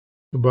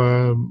to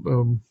buy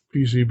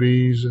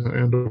PCBs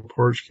and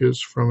parts kits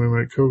from him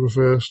at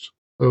CoCoFEST.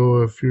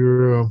 So if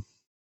you're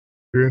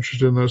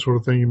interested in that sort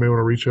of thing, you may want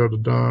to reach out to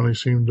Don. He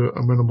seemed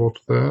amenable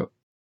to that.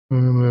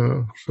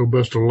 And so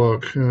best of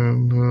luck,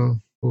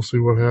 and we'll see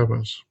what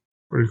happens.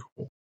 Pretty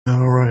cool.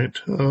 All right.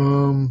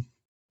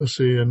 Let's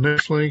see. The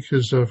next link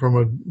is from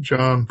a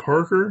John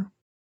Parker,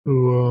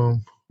 who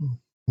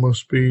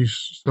must be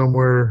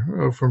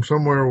from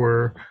somewhere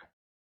where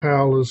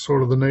PAL is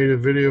sort of the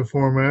native video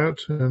format,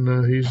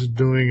 and he's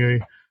doing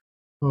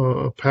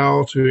a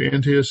PAL to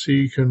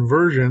NTSC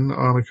conversion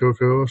on a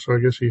CoCo. So I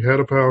guess he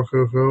had a PAL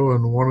CoCo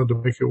and wanted to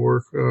make it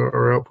work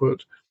or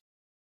output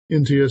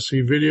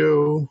NTSC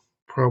video,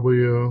 probably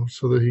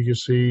so that he could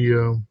see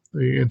the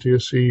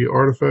NTSC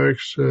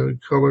artifacts,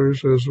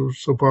 colors, as were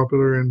so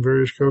popular in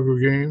various CoCo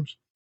games.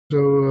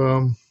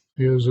 So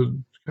he has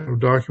kind of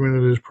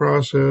documented his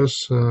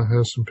process,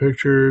 has some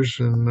pictures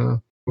and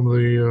some of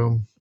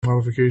the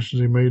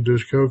modifications he made to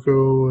his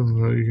Coco,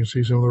 and you can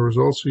see some of the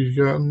results he's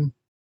gotten.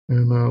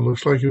 And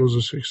looks like it was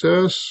a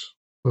success,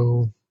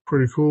 so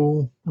pretty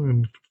cool.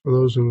 And for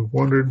those who have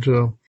wondered,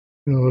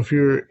 if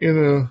you're in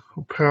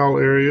a PAL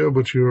area,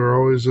 but you are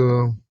always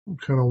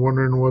kind of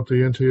wondering what the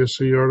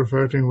NTSC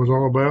artifacting was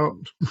all about,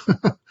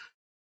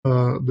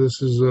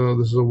 this is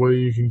a way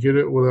you can get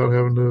it without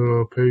having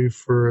to pay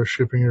for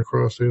shipping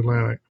across the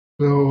Atlantic.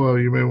 So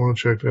you may want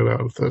to check that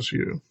out if that's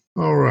you.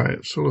 All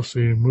right, so let's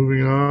see.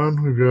 Moving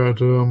on, we've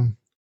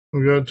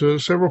got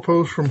several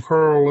posts from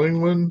Carl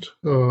England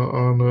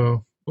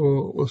on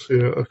let's see,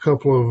 a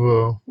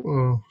couple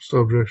of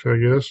subjects, I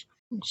guess.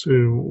 Let's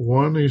see.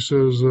 One, he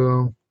says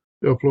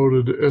he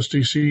uploaded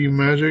SDC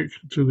Magic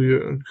to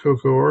the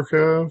CoCo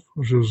archive,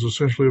 which is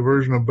essentially a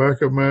version of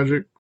backup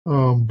Magic,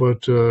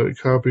 but it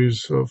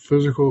copies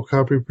physical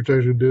copy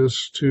protected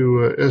disks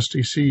to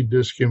SDC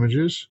disk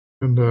images.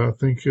 And I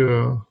think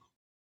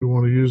you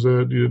want to use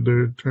that,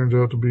 there turns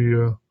out to be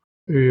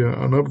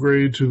an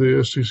upgrade to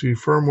the SDC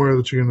firmware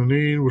that you're going to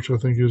need, which I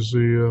think is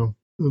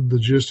the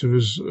gist of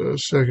his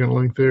second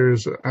link there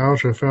is,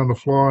 ouch, I found a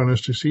flaw in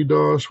SDC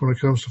DOS when it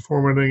comes to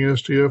formatting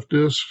SDF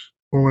disks.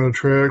 Format a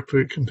track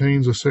that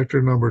contains a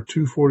sector number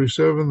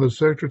 247. The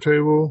sector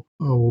table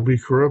will be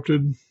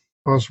corrupted,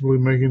 possibly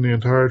making the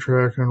entire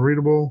track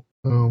unreadable.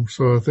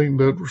 So I think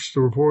that's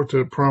the report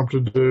that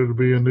prompted there to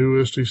be a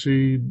new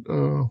SDC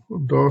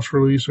DOS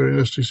release or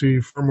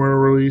SDC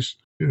firmware release.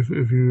 If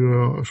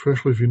you,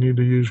 especially if you need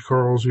to use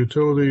Carl's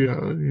utility,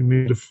 you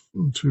need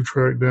to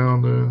track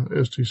down the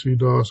SDC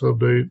DOS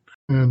update.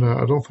 And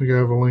I don't think I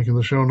have a link in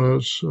the show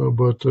notes,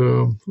 but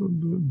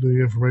the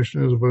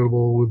information is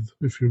available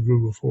if you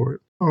Google for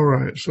it. All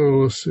right, so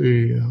let's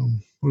see.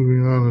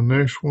 Moving on to the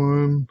next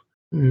one.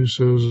 It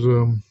says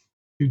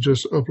he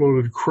just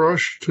uploaded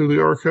Crush to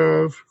the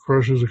archive.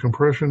 Crush is a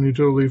compression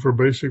utility for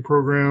basic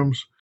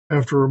programs.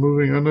 After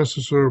removing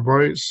unnecessary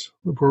bytes,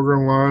 the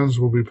program lines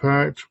will be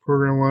packed.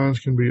 Program lines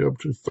can be up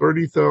to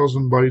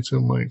 30,000 bytes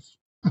in length.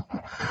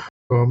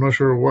 So I'm not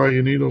sure why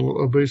you need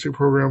a basic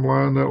program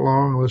line that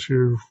long, unless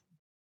you're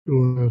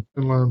doing a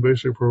 10-line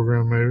basic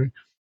program maybe.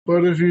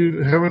 But if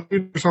you haven't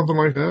needed something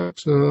like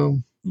that,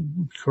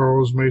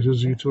 Carl has made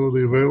his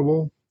utility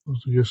available.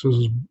 I guess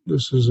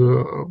this is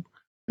a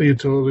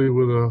utility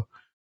with a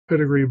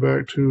pedigree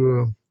back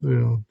to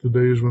the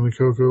days when the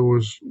CoCo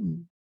was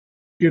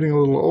getting a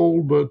little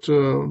old, but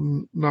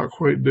not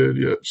quite dead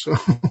yet. So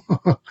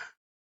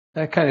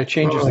that kind of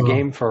changes the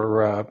game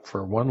for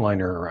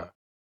one-liner.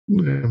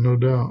 Yeah, no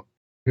doubt.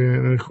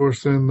 And of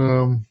course,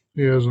 then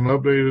he has an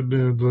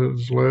updated.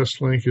 His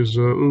last link is,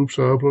 "Oops,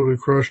 I uploaded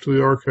Crush to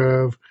the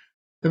archive,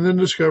 and then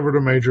discovered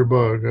a major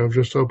bug. I've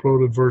just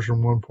uploaded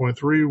version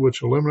 1.3,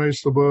 which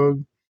eliminates the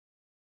bug.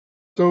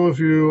 So if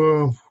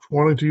you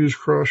wanting to use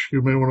Crush,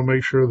 you may want to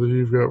make sure that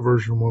you've got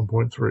version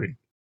 1.3.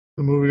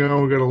 And moving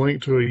on, we've got a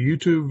link to a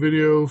YouTube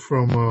video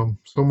from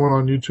someone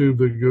on YouTube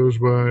that goes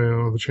by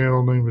the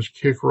channel name is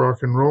Kick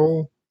Rock and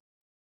Roll.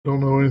 Don't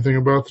know anything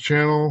about the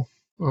channel.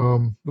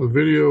 The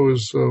video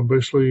is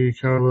basically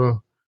kind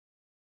of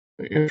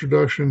an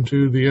introduction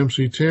to the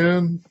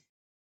MC10. If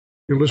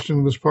you're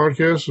listening to this podcast,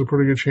 there's a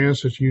pretty good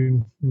chance that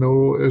you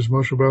know as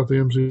much about the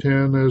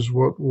MC10 as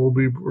what will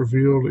be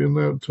revealed in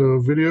that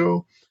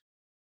video.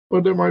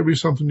 But there might be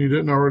something you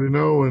didn't already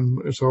know, and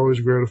it's always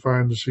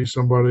gratifying to see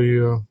somebody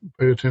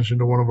pay attention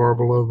to one of our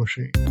beloved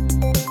machines.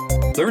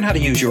 Learn how to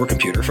use your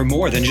computer for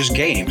more than just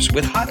games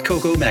with Hot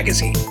Cocoa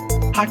Magazine.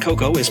 Hot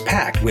Cocoa is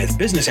packed with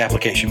business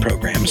application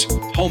programs,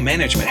 home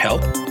management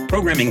help,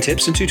 programming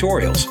tips and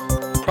tutorials,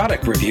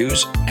 product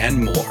reviews,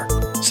 and more.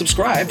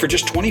 Subscribe for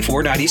just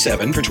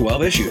 $24.97 for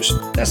 12 issues.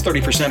 That's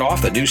 30%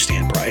 off the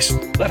newsstand price.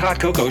 Let Hot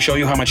Cocoa show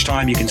you how much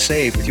time you can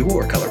save with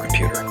your color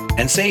computer.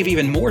 And save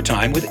even more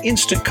time with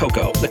Instant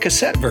Cocoa, the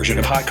cassette version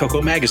of Hot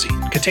Cocoa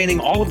Magazine, containing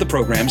all of the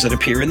programs that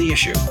appear in the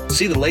issue.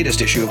 See the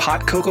latest issue of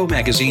Hot Cocoa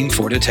Magazine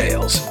for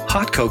details.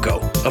 Hot Cocoa,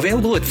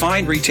 available at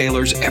fine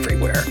retailers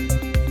everywhere.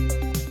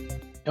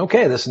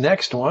 Okay, this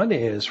next one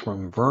is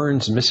from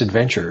Vern's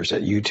Misadventures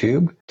at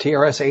YouTube.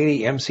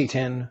 TRS-80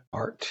 MC10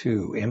 Part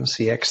 2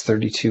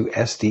 MCX32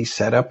 SD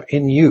setup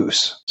in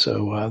use.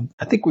 So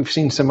I think we've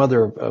seen some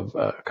other of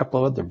a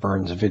couple of other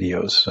Vern's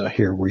videos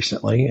here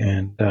recently,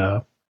 and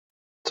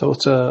so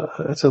it's a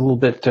little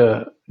bit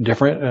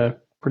different,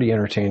 pretty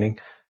entertaining.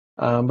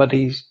 But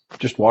he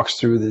just walks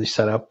through the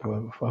setup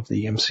of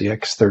the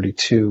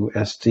MCX32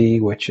 SD,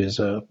 which is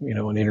an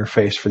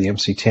interface for the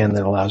MC10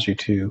 that allows you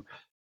to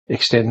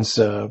extends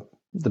the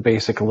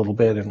BASIC a little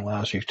bit and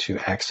allows you to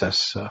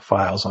access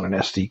files on an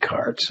SD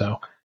card. So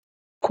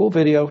cool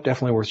video,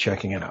 definitely worth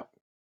checking it out.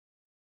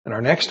 And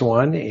our next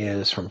one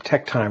is from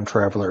Tech Time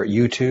Traveler at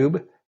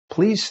YouTube.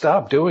 Please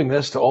stop doing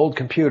this to old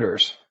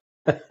computers.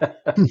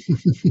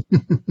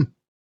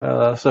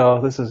 So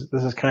this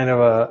is kind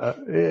of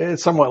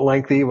it's somewhat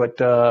lengthy, but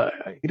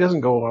he doesn't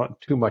go on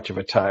too much of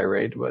a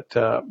tirade.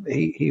 But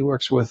he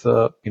works with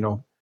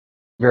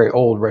very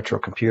old retro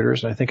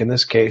computers, and I think in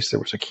this case there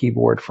was a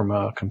keyboard from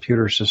a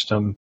computer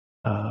system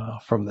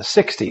from the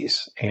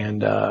 60s.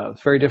 And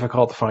it's very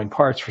difficult to find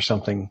parts for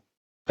something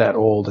that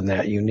old and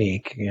that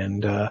unique.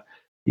 And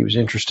he was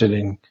interested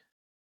in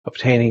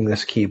obtaining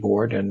this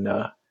keyboard and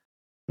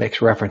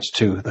makes reference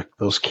to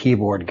those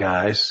keyboard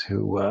guys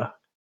who,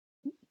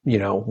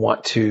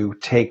 want to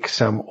take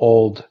some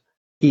old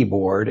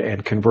keyboard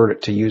and convert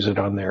it to use it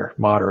on their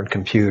modern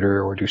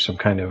computer or do some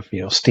kind of,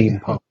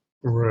 steampunk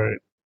Right.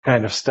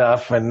 kind of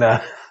stuff.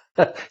 And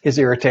his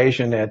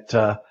irritation at,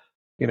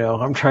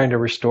 I'm trying to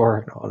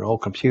restore an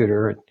old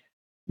computer and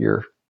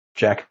you're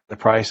jacking the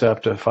price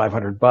up to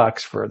 $500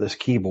 for this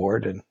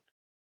keyboard. And,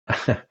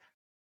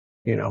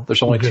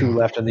 there's only two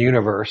left in the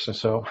universe. And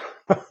so,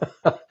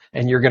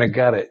 and you're going to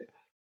gut it.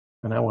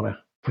 And I want to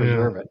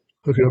preserve it.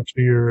 Hook it up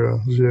to your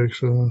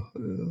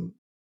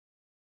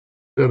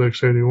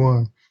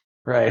ZX81.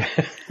 Right.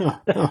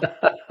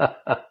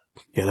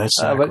 Yeah, that's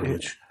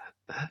sacrilege.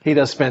 He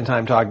does spend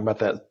time talking about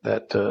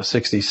that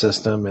 60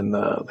 system and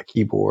the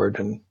keyboard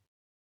and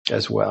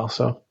as well.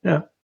 So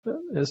yeah,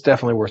 it's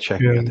definitely worth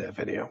checking out that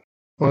video.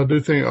 Well, I do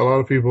think a lot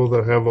of people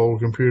that have old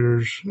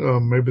computers,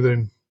 maybe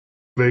they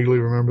vaguely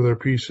remember their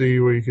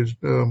PC where you could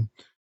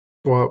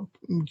swap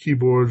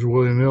keyboards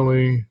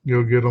willy-nilly,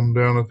 go get them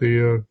down at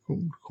the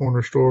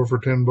corner store for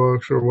 $10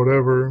 or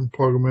whatever and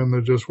plug them in,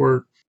 they just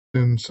work.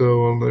 And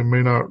so they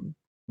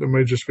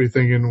may just be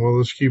thinking, well,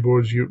 this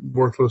keyboard's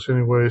worthless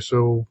anyway,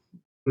 so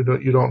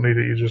you don't need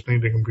it, you just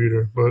need the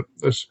computer. But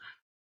that's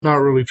not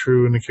really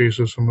true in the case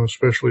of some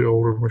especially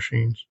older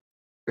machines.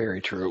 Very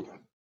true.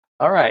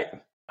 All right.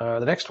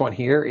 The next one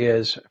here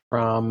is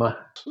from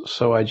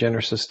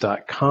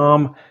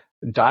soigenesis.com.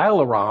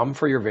 Dial-a-ROM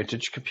for your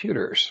vintage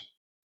computers.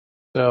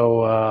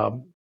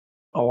 So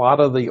a lot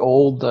of the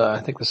old, I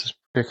think this is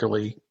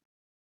particularly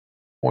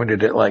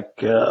pointed at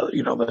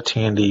the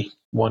Tandy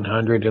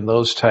 100 and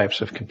those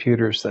types of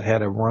computers that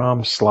had a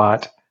ROM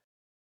slot,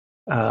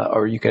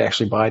 or you could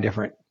actually buy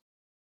different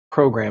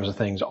programs and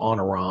things on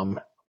a ROM,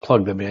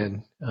 plug them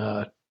in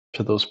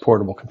to those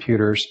portable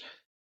computers,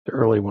 the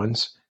early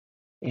ones.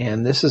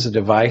 And this is a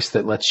device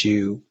that lets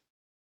you,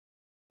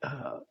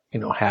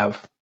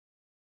 have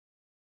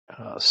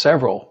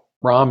several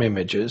ROM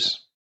images.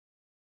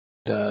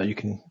 You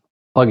can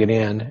plug it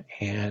in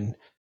and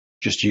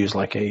just use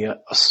like a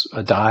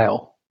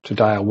dial to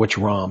dial which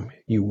ROM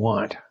you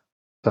want.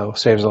 So it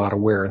saves a lot of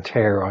wear and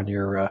tear on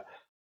your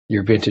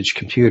vintage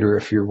computer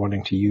if you're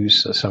wanting to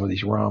use some of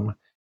these ROM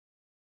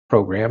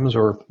programs,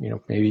 or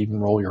maybe even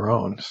roll your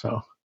own.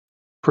 So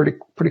pretty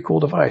cool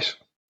device.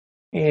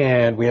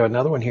 And we have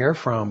another one here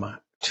from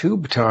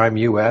Tube Time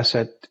US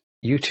at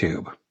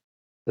YouTube.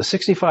 The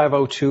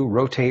 6502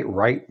 Rotate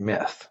Right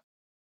Myth.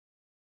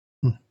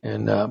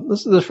 And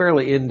this is a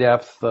fairly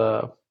in-depth,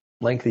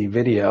 lengthy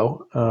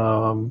video,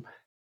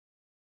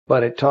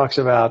 but it talks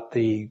about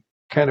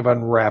kind of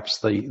unwraps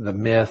the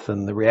myth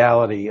and the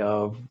reality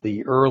of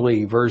the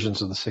early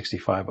versions of the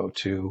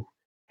 6502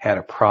 had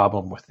a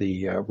problem with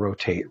the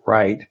rotate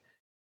right,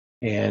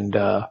 and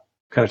kind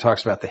of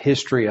talks about the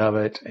history of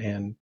it.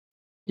 And,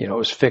 it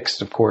was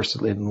fixed, of course,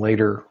 in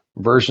later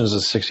versions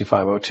of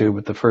 6502,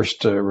 but the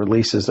first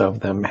releases of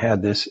them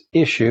had this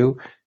issue.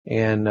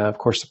 And, of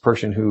course, the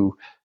person who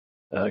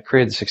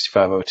created the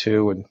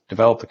 6502 and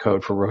developed the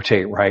code for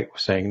rotate right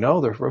was saying,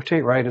 no, the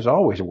rotate right has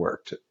always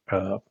worked.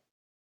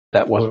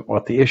 That wasn't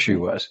what the issue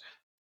was.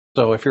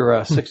 So if you're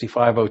a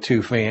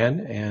 6502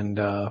 fan and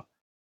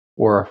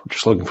or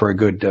just looking for a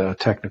good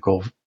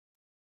technical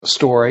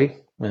story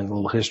and a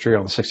little history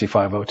on the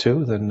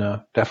 6502,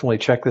 then definitely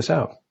check this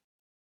out.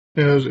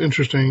 Yeah, it's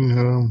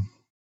interesting.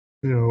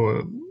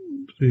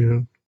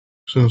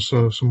 Since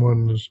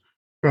someone is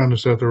trying to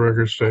set the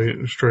record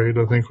straight,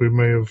 I think we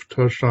may have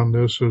touched on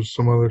this as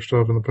some other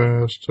stuff in the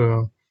past.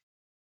 So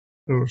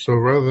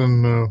rather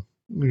than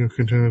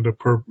continue to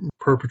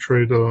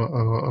perpetrate a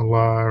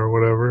lie or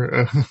whatever,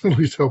 at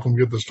least help them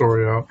get the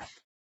story out.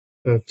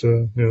 That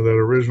that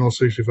original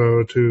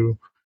 6502,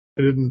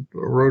 it didn't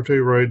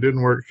rotate right,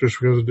 didn't work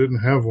just because it didn't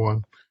have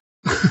one.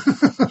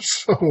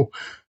 So,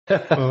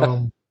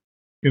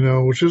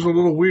 which is a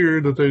little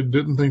weird that they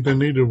didn't think they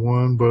needed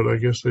one, but I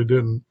guess they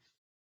didn't.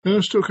 And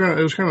it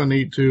was kind of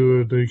neat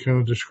too. They kind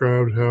of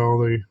described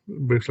how they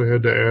basically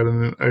had to add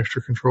an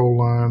extra control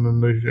line,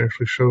 and they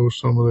actually show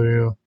some of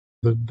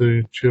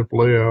the chip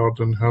layout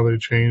and how they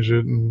changed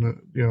it, and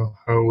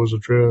how it was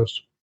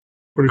addressed.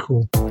 Pretty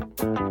cool.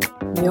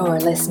 You're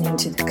listening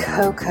to the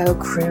Coco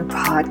Crew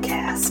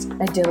Podcast,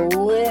 a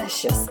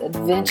delicious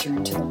adventure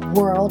into the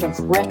world of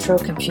retro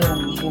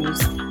computing news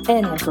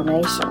and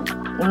information.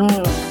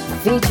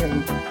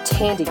 Featuring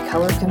Tandy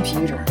Color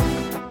Computer.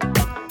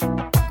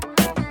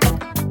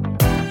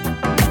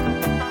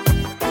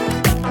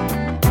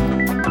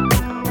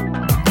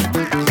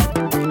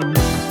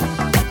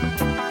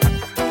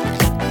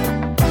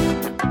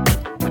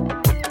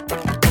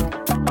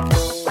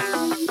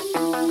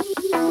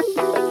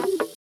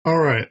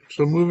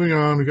 So moving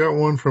on, we got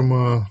one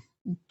from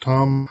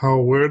Tom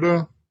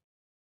Halwerda.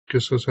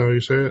 Guess that's how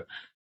you say it.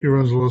 He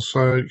runs a little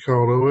site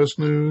called OS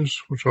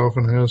News, which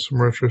often has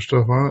some retro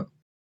stuff on it.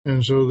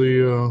 And so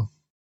the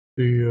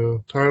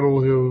The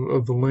title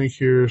of the link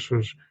here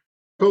says,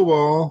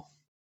 COBOL,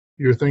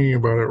 you're thinking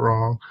about it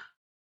wrong.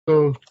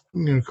 So,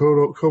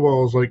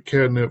 COBOL is like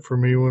catnip for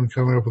me when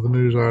coming up with the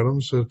news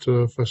items. That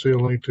if I see a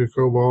link to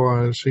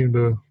COBOL, I seem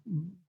to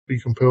be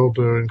compelled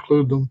to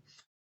include them.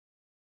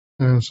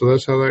 And so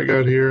that's how that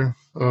got here.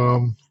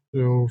 So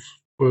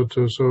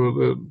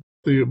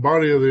the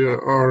body of the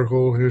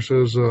article here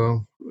says,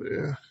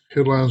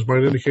 headlines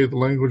might indicate the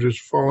language has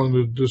fallen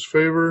into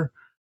disfavor,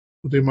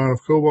 but the amount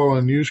of COBOL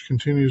in use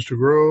continues to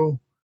grow,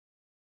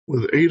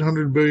 with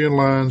 800 billion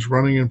lines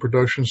running in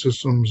production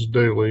systems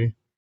daily,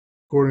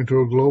 according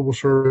to a global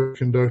survey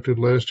conducted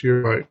last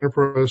year by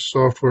enterprise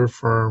software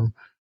firm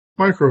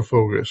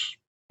Microfocus.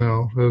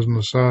 Now, as an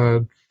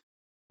aside,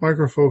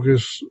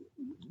 Microfocus,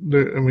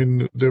 they're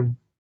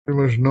pretty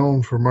much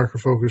known for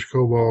Microfocus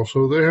COBOL,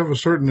 so they have a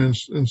certain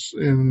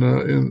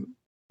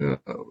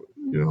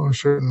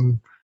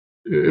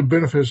it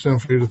benefits them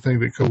for you to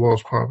think that COBOL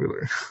is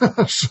popular.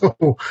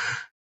 So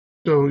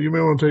you may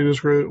want to take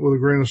this with a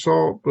grain of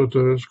salt, but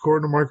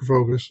according to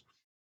Microfocus,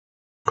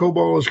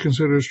 COBOL is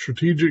considered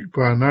strategic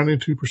by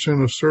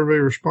 92% of survey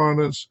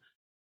respondents,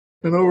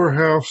 and over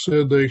half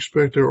said they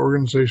expect their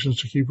organizations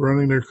to keep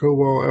running their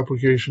COBOL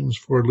applications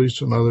for at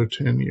least another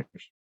 10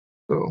 years.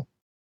 So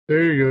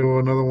there you go,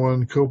 another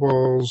one.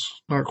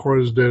 COBOL's not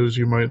quite as dead as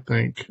you might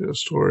think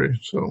story.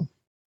 So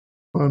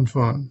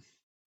fun.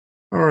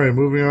 All right,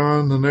 moving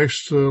on. The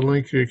next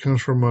link, it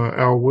comes from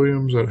Al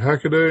Williams at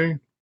Hackaday.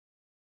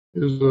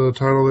 His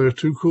title there,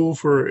 Too Cool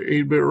for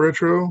 8-Bit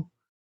Retro?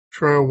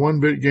 Try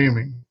 1-Bit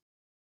Gaming.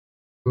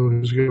 So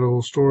he's got a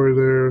little story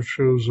there. It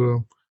shows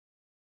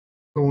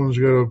someone's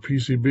got a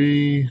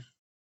PCB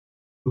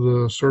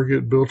with a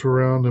circuit built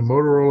around a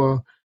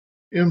Motorola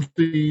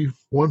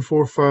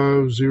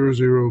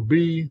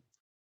MC14500B,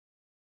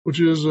 which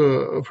is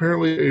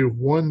apparently a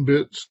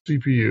 1-bit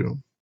CPU.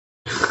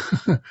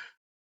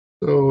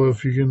 So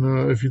if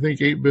you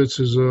think 8 bits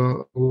is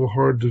a little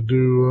hard to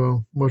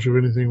do much of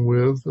anything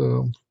with,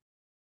 or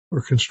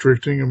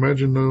constricting,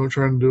 imagine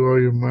trying to do all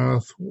your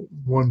math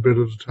 1 bit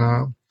at a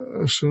time.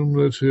 Assume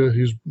that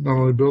he's not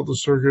only built the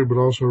circuit but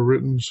also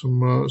written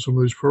some of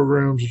these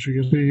programs that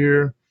you can see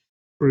here.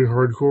 Pretty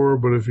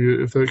hardcore, but if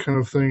that kind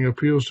of thing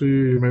appeals to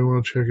you, you may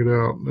want to check it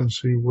out and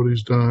see what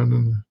he's done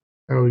and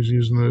how he's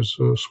using those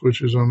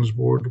switches on his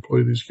board to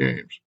play these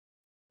games.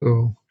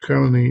 So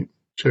kind of neat.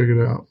 Check it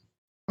out.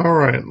 All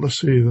right, let's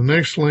see. The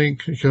next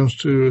link it's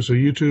a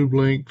YouTube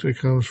link that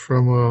comes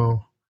from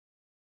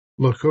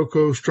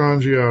Lococo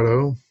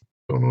Strangiato.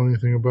 Don't know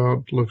anything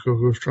about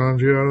Lococo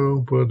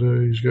Strangiato, but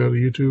he's got a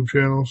YouTube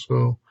channel,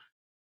 so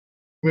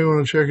you may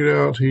want to check it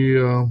out. He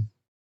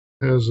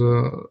has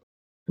a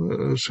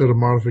set of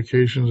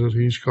modifications that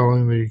he's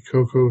calling the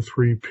CoCo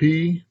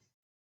 3P,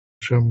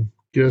 which I'm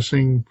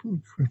guessing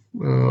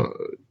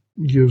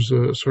gives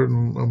a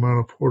certain amount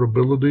of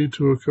portability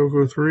to a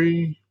CoCo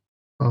 3.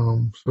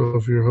 So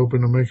if you're hoping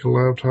to make a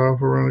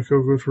laptop around a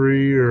CoCo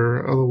 3,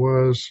 or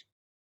otherwise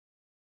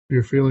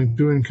you're feeling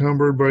too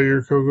encumbered by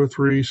your CoCo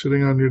 3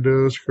 sitting on your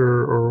desk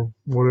or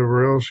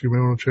whatever else, you may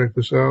want to check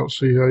this out,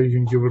 see how you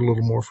can give it a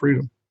little more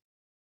freedom.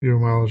 Your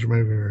mileage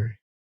may vary.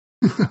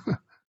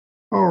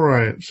 All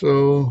right,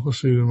 so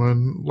let's see. My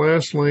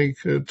last link,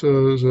 it's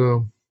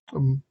a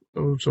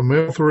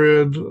mail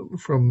thread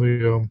from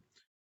the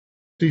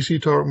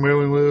DC Talk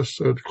mailing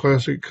list at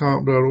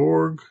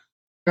classiccomp.org.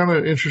 Kind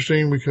of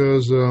interesting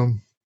because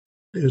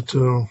it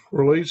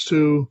relates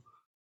to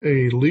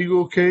a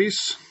legal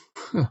case,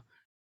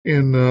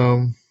 and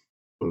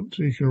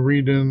you can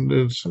read in.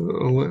 It's a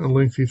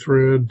lengthy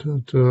thread.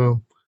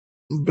 That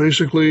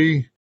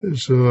basically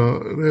it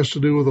has to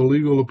do with a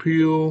legal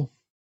appeal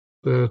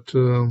that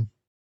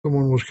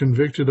someone was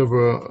convicted of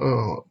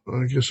a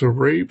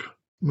rape.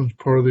 As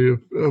part of the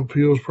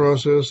appeals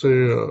process, they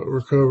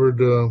recovered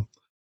a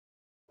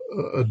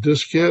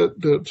diskette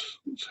that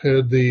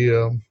had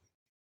the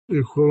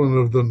equivalent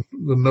of the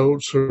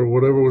notes or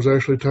whatever was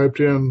actually typed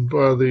in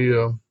by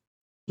the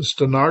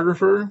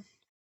stenographer,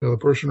 the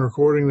person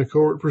recording the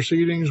court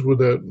proceedings, with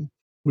that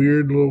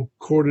weird little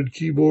corded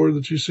keyboard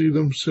that you see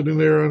them sitting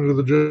there under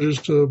the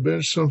judge's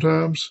bench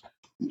sometimes.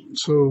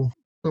 So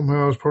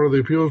somehow, as part of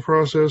the appeals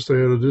process, they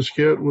had a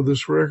diskette with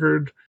this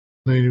record.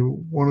 They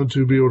wanted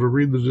to be able to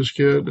read the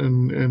diskette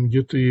and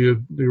get the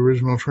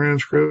original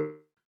transcript,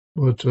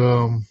 but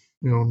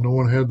no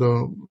one had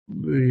the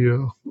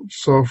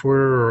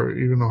software or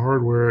even the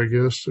hardware, I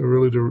guess, to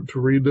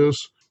read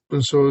this.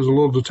 And so it was a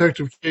little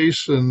detective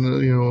case, and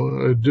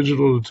a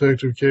digital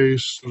detective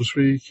case, so to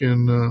speak.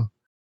 And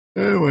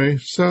anyway,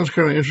 sounds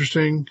kind of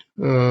interesting.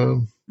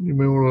 You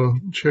may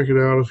want to check it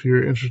out if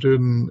you're interested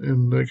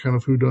in that kind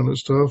of whodunit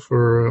stuff,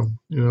 or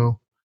kind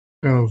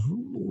of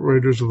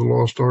Raiders of the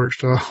Lost Ark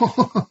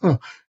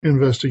style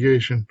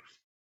investigation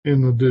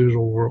in the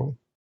digital world.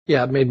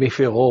 Yeah, it made me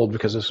feel old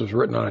because this was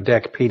written on a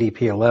DEC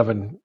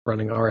PDP-11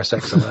 running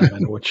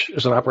RSX-11, which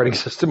is an operating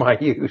system I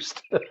used.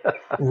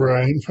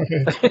 Right.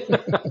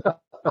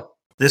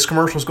 This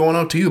commercial's going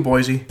out to you,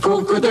 Boise.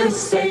 CoCo2,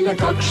 c'est le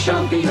coq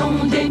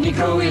champignon, des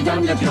micros et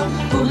donne le pion.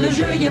 Pour le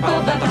jeu, il est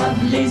pas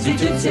battable, les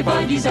études, c'est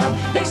pas bizarre.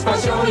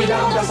 L'expansion, il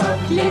a ça,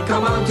 les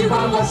commandes, tu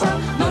vas voir ça.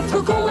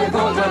 Notre Coco est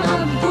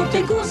programmable, pour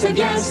tes cours, c'est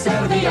bien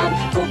serviable.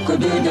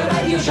 CoCo2 de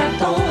Radio Shack,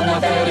 ton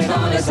affaire est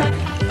dans le sac.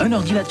 Un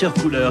ordinateur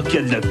couleur qui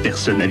a de la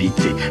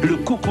personnalité. Le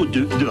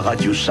CoCo2 de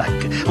Radio Shack.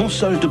 En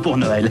solde pour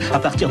Noël à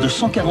partir de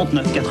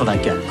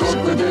 149,95.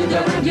 CoCo2 de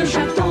Radio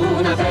Shack,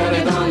 ton affaire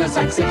est dans le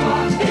sac, c'est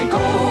toi et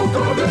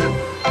CoCo2.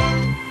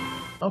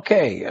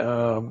 Okay,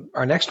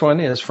 our next one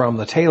is from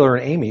the Taylor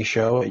and Amy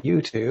show at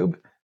YouTube,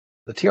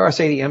 the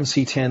TRS-80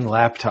 MC10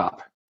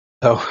 laptop.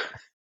 So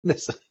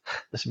this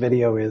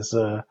video is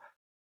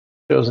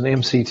shows an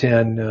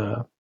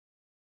MC10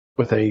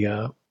 with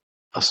a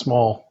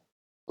small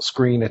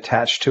screen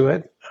attached to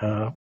it.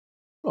 Well,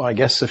 I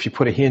guess if you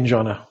put a hinge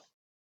on a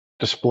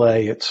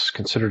display, it's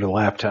considered a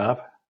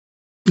laptop.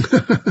 Or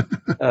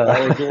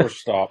a door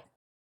stop.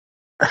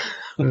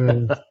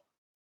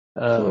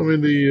 I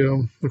mean,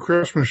 the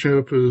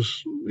craftsmanship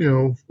is,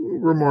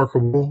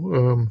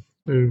 remarkable.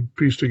 They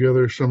pieced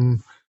together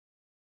some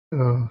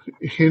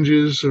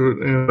hinges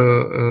and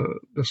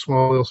a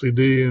small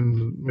LCD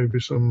and maybe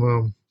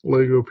some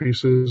Lego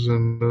pieces,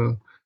 and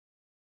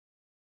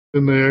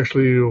then they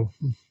actually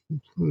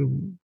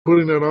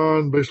putting that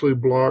on basically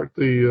blocked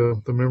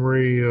the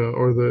memory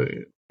or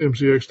the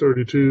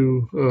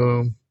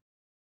MCX32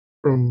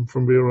 from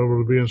being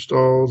able to be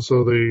installed.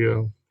 So they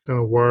kind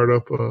of wired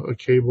up a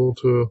cable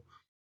to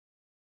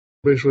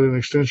basically an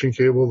extension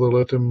cable to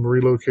let them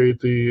relocate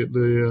the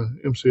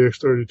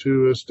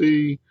MCX32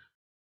 SD,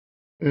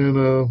 and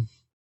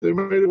they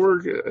made it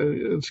work.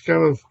 It's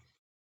kind of,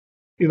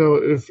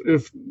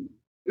 if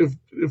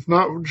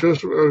not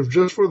just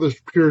for the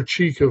pure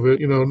cheek of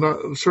it,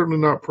 certainly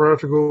not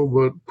practical,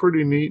 but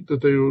pretty neat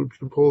that they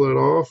could pull that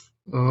off.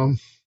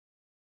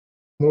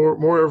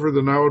 More effort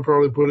than I would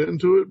probably put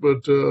into it,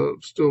 but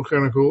still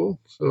kind of cool.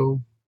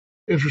 So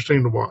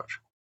interesting to watch.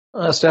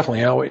 That's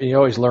definitely, you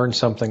always learn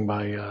something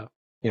by,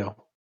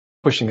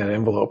 pushing that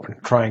envelope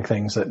and trying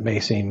things that may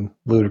seem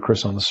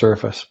ludicrous on the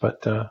surface,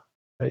 but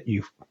like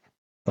you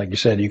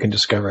said, you can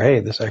discover,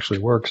 hey, this actually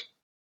works.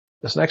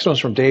 This next one's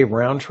from Dave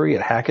Roundtree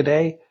at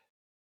Hackaday.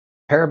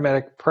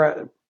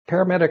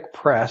 Paramedic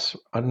Press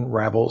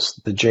unravels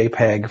the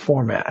JPEG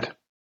format.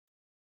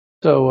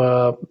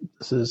 So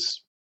this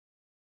is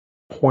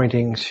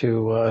pointing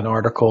to an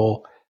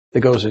article that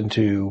goes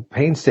into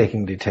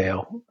painstaking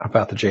detail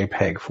about the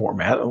JPEG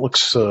format. It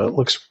looks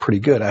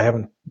pretty good. I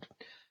haven't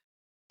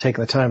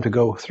taken the time to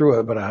go through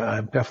it, but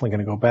I'm definitely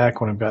going to go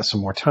back when I've got some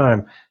more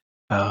time.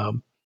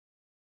 So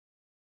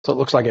it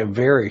looks like a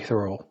very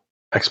thorough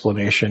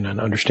explanation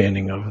and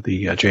understanding of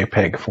the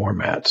JPEG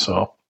format.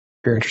 So if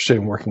you're interested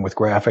in working with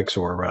graphics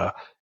or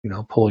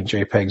pulling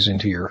JPEGs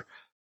into your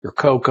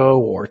CoCo,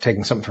 or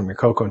taking something from your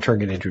CoCo and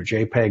turning it into a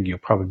JPEG, you'll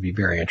probably be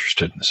very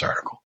interested in this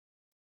article.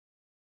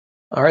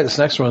 All right, this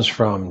next one's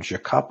from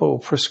Jacopo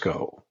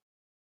Frisco.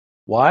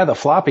 Why the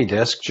floppy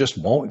disk just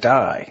won't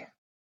die.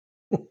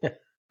 Won't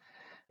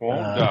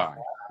die.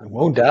 It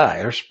won't die.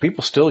 There's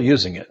people still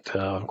using it.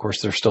 Of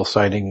course, they're still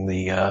citing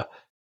the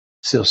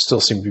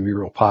still seem to be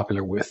real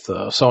popular with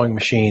sewing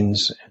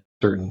machines,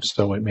 certain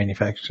sewing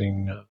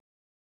manufacturing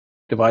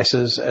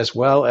devices, as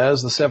well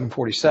as the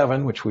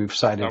 747, which we've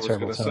cited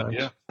several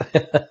times.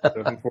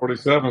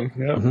 747,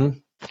 yeah. Mm-hmm.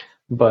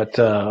 But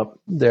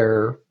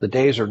the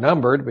days are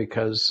numbered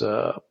because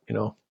they're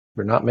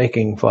not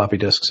making floppy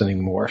disks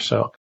anymore.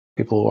 So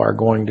people are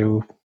going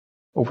to,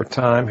 over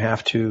time,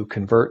 have to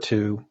convert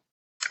to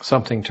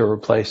something to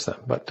replace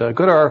them. But a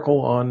good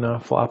article on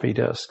floppy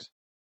disks.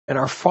 And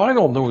our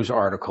final news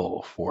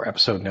article for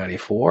episode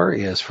 94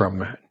 is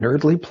from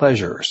Nerdly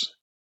Pleasures,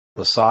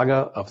 the saga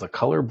of the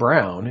color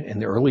brown in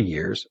the early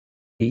years of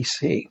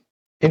PC.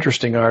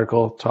 Interesting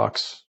article,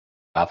 talks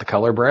about the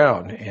color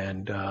brown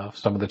and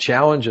some of the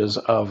challenges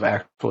of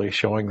actually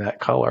showing that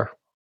color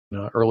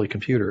in early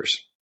computers.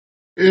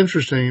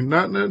 Interesting.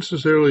 Not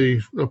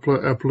necessarily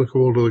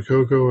applicable to the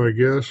CoCo, I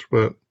guess,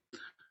 but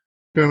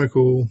kind of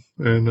cool.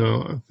 And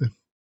I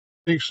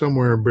think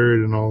somewhere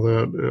buried in all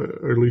that,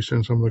 or at least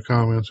in some of the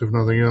comments, if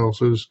nothing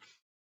else, is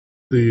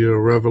the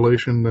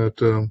revelation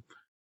that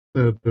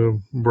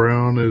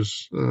brown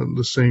is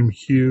the same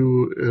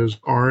hue as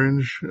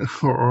orange,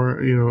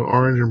 or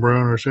orange and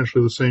brown are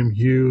essentially the same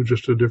hue,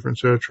 just to different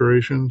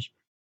saturations.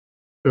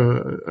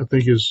 I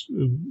think is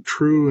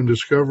true and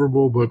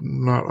discoverable, but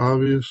not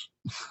obvious.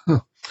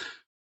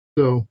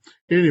 So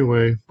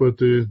anyway,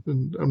 but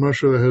I'm not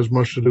sure that has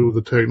much to do with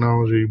the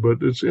technology,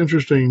 but it's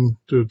interesting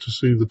to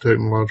see the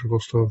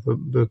technological stuff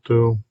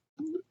that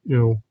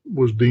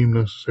was deemed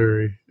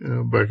necessary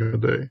back in the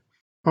day.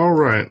 All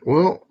right,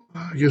 well,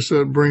 I guess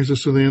that brings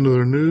us to the end of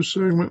our news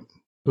segment.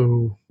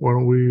 So why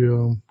don't we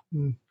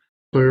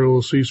play a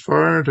little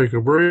ceasefire, take a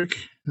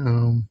break.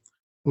 We'll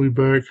be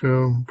back,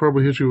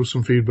 probably hit you with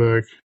some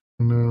feedback,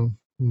 and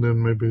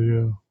then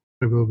maybe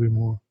there'll be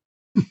more.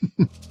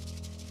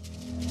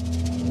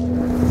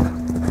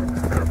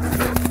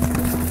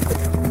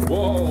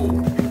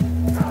 Whoa!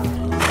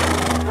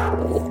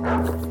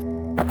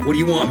 What do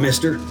you want,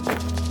 mister?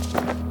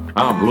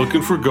 I'm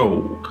looking for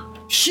gold.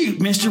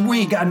 Shoot, mister, we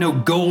ain't got no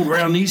gold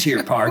around these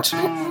here parts.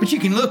 But you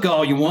can look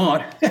all you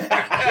want. We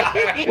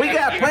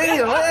got plenty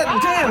of lead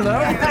and tin,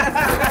 though.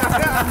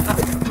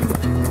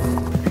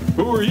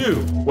 Who are you?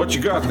 What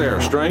you got there,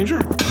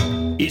 stranger?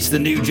 It's the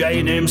new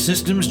J&M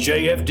Systems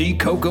JFD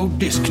CoCo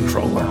disc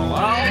controller.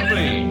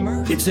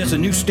 It sets a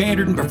new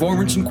standard in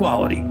performance and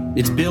quality.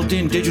 Its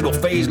built-in digital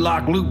phase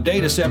lock loop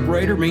data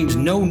separator means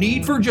no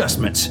need for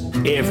adjustments,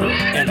 ever.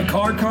 And the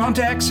card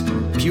contacts,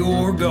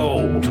 pure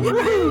gold.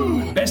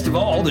 Woo-hoo! Best of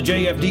all, the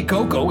JFD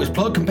CoCo is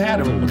plug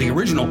compatible with the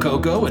original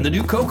CoCo and the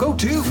new CoCo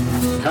 2.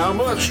 How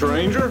much,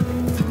 stranger?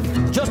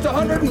 Just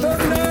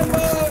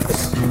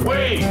 $139.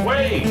 Wait,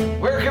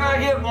 where can I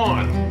get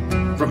one?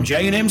 From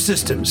J&M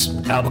Systems,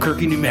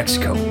 Albuquerque, New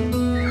Mexico.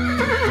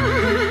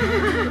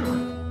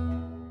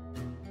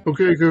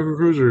 Okay, Coco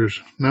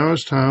Cruisers, now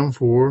it's time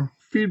for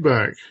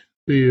feedback.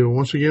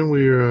 Once again,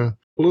 we're a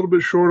little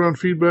bit short on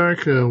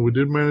feedback. We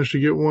did manage to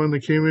get one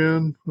that came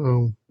in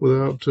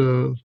without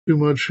too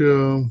much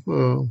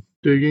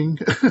digging.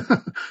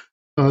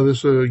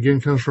 This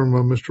again comes from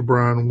Mr.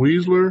 Brian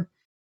Weasler.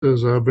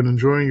 Says, I've been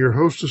enjoying your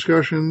host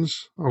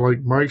discussions. I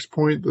like Mike's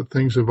point that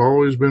things have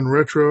always been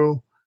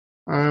retro.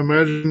 I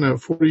imagine that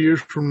 40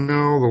 years from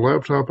now, the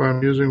laptop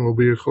I'm using will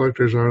be a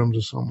collector's item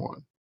to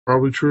someone.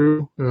 Probably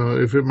true,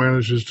 if it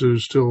manages to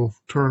still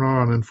turn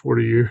on in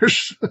 40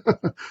 years.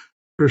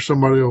 Or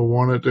somebody will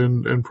want it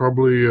and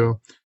probably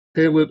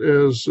hail it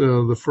as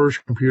the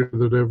first computer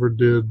that ever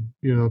did,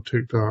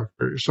 TikTok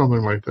or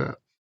something like that.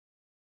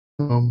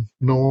 No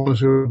one will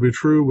say it would be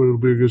true, but it'll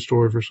be a good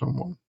story for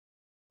someone.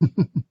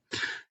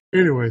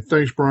 Anyway,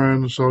 thanks,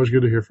 Brian. It's always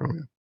good to hear from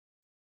you.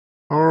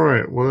 All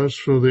right. Well, that's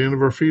for the end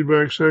of our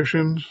feedback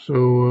section.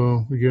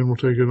 So, again, we'll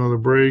take another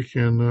break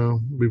and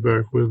be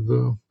back with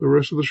the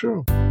rest of the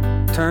show.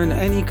 Turn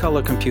any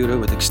color computer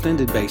with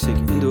Extended Basic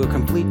into a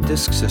complete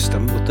disk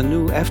system with the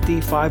new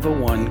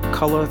FD501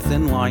 Color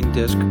Thin Line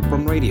Disk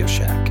from Radio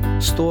Shack.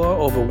 Store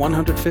over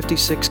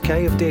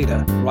 156K of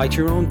data, write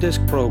your own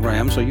disk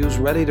programs, or use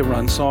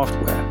ready-to-run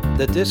software.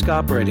 The disk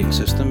operating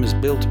system is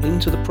built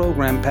into the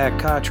program pack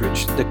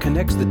cartridge that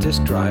connects the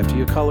disk drive to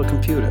your color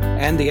computer.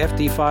 And the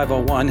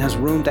FD501 has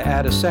room to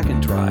add a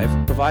second drive,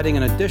 providing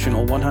an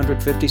additional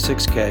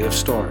 156K of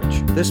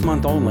storage. This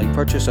month only,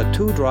 purchase a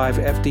 2-drive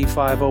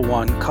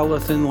FD501 Color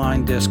Thin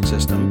Line Disk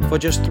System for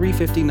just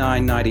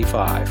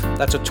 $359.95.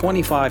 That's a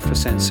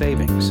 25%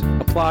 savings.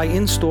 Apply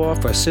in-store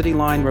for a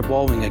CityLine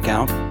revolving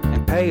account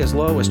and pay as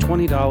low as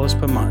 $20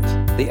 per month.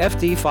 The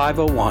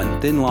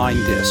FD501 Thin Line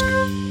Disk.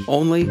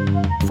 Only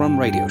from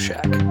Radio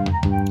Shack,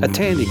 a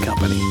Tandy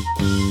company.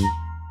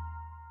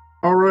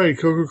 All right,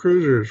 Coco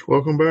Cruisers,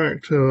 welcome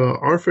back to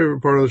our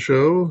favorite part of the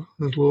show,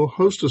 this little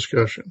host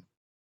discussion.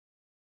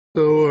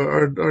 So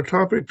our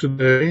topic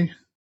today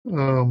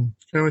kind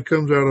of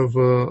comes out of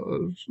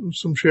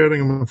some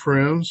chatting among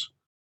friends.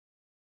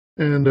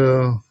 And,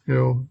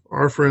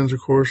 our friends,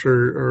 of course,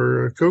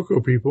 are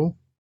Coco people.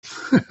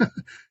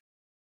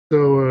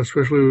 So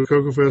especially with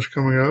CoCoFEST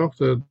coming up,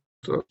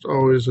 that's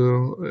always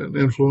an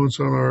influence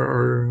on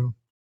our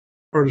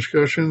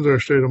discussions, our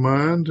state of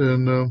mind.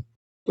 And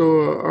so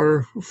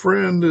our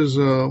friend is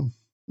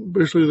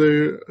basically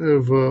they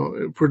have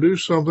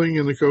produced something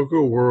in the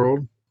Coco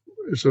world.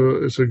 It's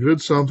a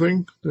good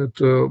something that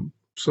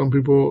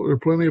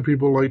plenty of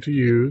people like to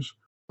use.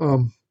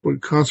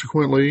 But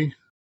consequently,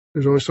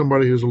 there's always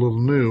somebody who's a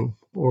little new,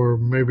 or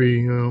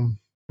maybe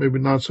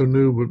not so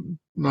new, but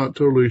not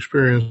totally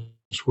experienced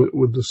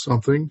with this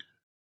something.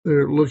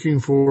 They're looking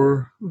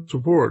for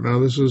support. Now,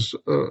 this is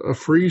a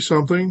free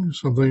something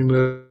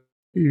that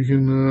you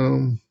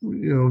can,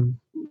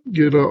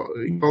 get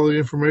all the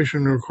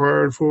information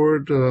required for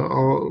it,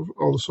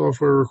 all the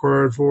software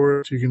required for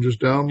it. You can just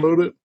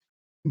download it,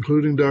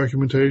 including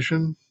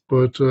documentation.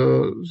 But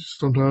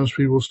sometimes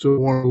people still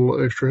want a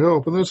little extra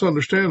help, and that's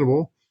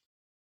understandable.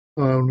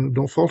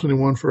 Don't fault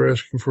anyone for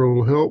asking for a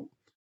little help.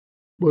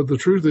 But the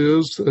truth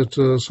is that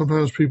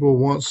sometimes people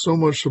want so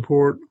much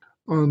support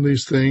on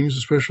these things,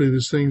 especially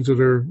these things that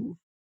are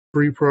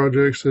free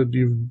projects that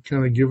you've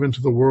kind of given to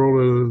the world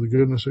out of the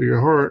goodness of your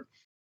heart,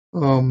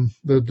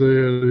 that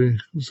they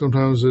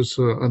sometimes it's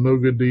a no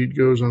good deed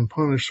goes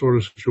unpunished sort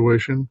of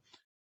situation,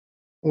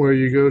 where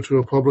you go to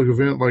a public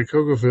event like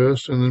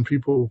CoCoFEST and then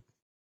people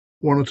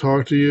want to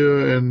talk to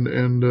you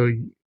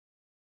and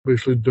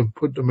basically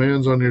put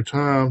demands on your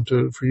time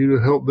for you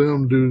to help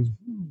them do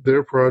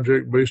their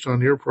project based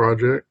on your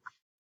project,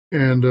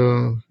 and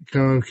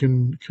kind of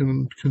can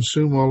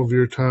consume all of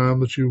your time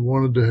that you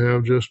wanted to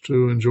have just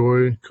to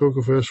enjoy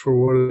CoCoFEST for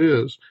what it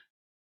is.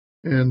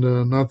 And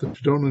not that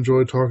you don't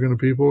enjoy talking to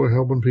people or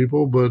helping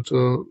people, but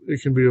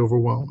it can be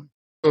overwhelming.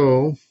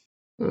 So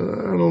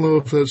I don't know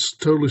if that's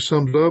totally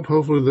summed up.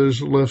 Hopefully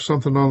there's left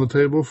something on the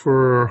table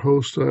for our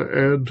host to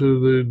add to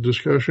the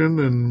discussion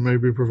and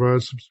maybe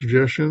provide some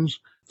suggestions.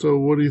 So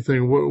what do you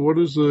think? What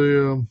is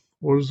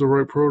the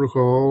right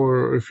protocol?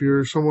 Or if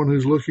you're someone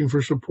who's looking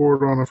for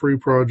support on a free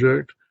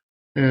project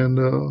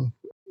and,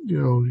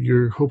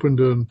 you're hoping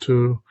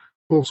to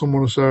pull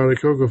someone aside at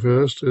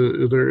CoCoFEST,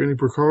 are there any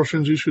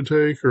precautions you should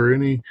take, or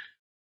anything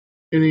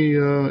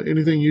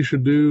you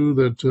should do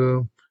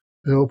that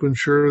help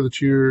ensure that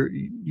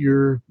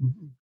you're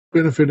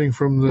benefiting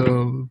from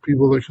the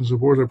people that can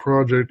support that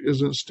project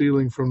isn't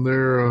stealing from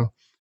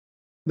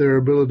their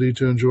ability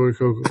to enjoy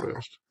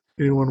CoCoFEST?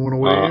 Anyone want to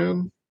weigh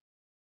in?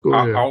 Go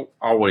ahead.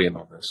 I'll weigh in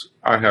on this.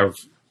 I have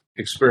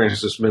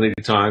experienced this many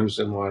times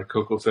in my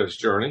CoCoFEST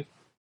journey,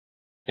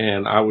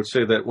 and I would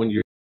say that when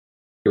you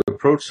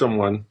approach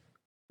someone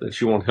that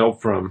you want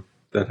help from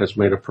that has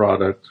made a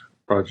project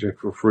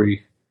for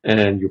free,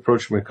 and you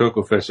approach them at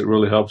CoCoFEST, it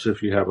really helps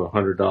if you have a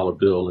 $100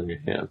 bill in your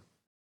hand.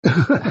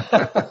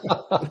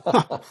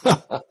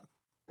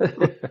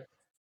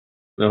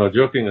 No,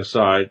 joking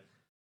aside,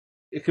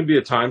 it can be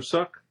a time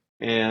suck,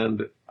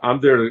 and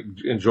I'm there to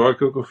enjoy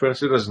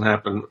CoCoFEST. It doesn't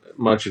happen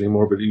much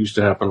anymore, but it used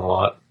to happen a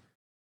lot.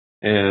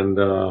 And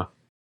I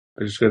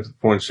just got to the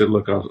point and said,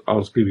 look,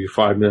 I'll give you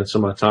 5 minutes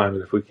of my time,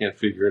 and if we can't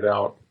figure it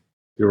out,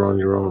 you're on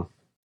your own.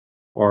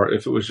 Or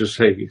if it was just,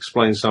 hey,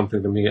 explain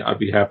something to me, I'd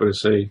be happy to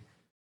say,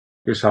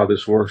 here's how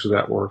this works or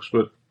that works.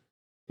 But,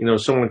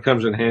 someone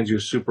comes and hands you a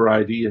super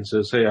ID and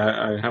says, hey,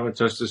 I haven't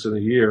touched this in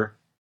a year,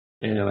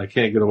 and I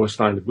can't get OS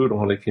 9 to boot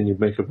on it. Can you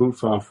make a boot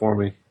file for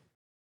me?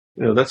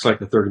 That's like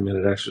a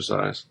 30-minute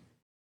exercise,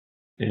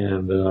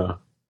 and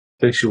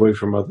takes you away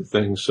from other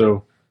things.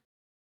 So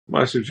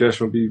my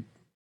suggestion would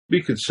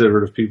be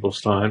considerate of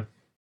people's time,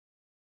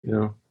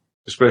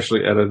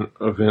 especially at an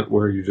event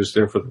where you're just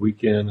there for the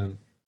weekend, and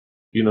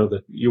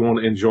that you want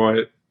to enjoy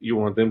it. You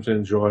want them to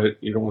enjoy it.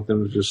 You don't want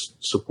them to just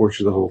support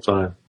you the whole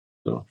time.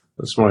 So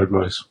that's my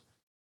advice.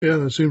 Yeah,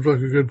 that seems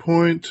like a good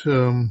point.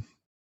 And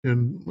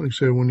like I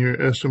said, when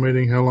you're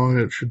estimating how long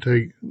it should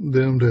take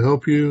them to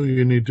help you,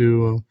 you need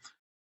to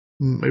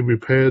maybe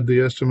pad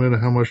the estimate of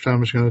how much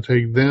time it's going to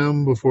take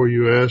them before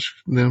you ask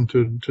them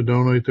to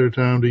donate their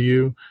time to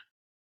you.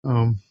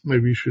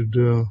 Maybe you should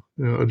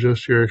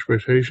adjust your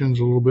expectations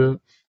a little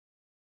bit,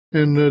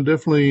 and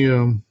definitely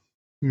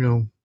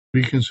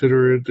be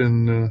considerate.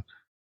 And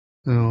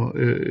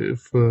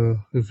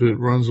if it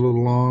runs a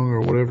little long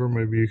or whatever,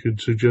 maybe you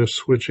could suggest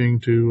switching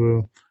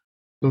to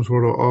some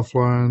sort of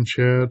offline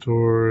chat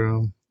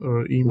or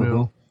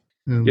email.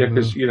 Mm-hmm. And,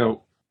 because I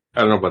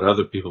don't know about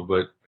other people,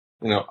 but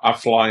I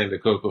fly into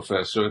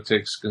CoCoFEST, so it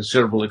takes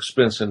considerable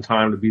expense and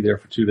time to be there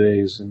for 2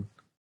 days, and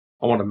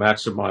I want to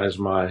maximize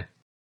my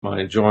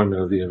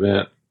enjoyment of the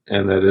event,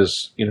 and that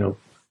is,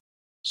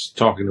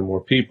 talking to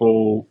more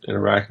people,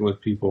 interacting with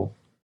people,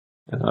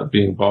 and not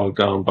being bogged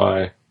down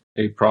by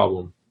a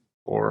problem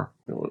for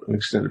an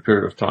extended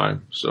period of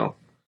time. So,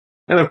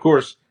 and of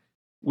course,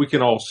 we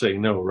can all say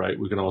no, right?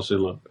 We can all say,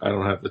 look, I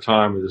don't have the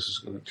time, or this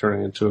is going to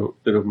turn into a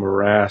bit of a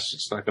morass.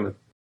 It's not going to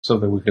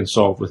something we can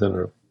solve within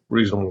a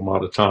reasonable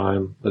amount of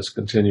time. Let's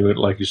continue it,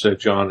 like you said,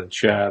 John, in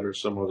chat or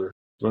some other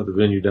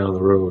venue down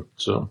the road.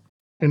 So,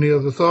 any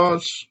other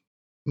thoughts,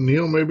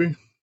 Neil? Maybe.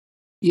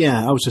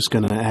 Yeah, I was just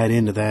going to add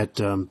into that.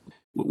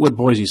 What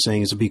Boise's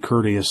saying is to be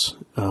courteous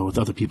with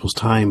other people's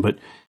time. But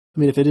I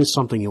mean, if it is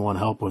something you want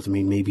help with, I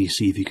mean, maybe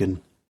see if you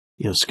can,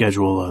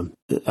 schedule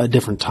a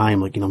different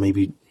time, like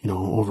maybe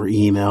over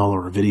email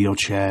or a video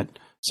chat,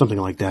 something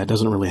like that. It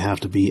doesn't really have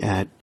to be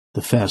at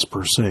the fest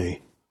per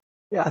se.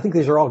 Yeah, I think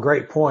these are all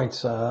great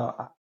points.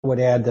 I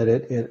would add that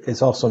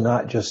it's also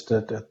not just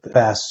at the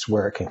fests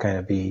where it can kind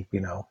of be,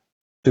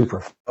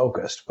 super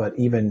focused, but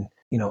even,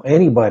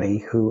 anybody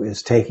who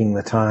is taking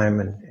the time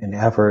and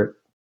effort,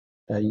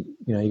 you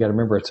got to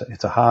remember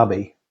it's a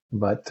hobby,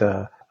 but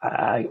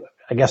I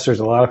guess there's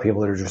a lot of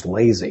people that are just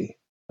lazy,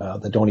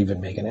 that don't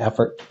even make an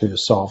effort to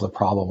solve the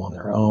problem on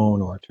their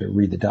own or to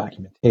read the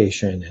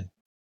documentation. And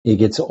it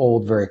gets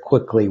old very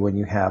quickly when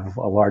you have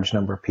a large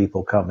number of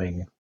people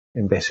coming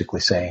and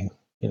basically saying,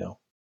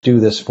 do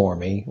this for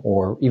me,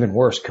 or even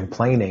worse,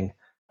 complaining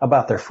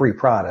about their free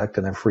product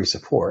and their free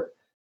support.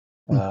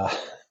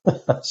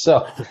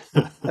 So,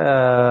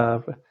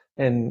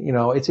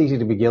 it's easy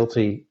to be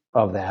guilty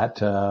of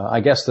that. I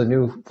guess the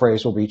new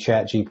phrase will be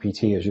Chat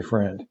GPT as your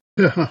friend.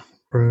 Yeah,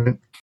 right.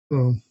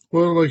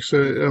 Well, like I say,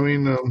 I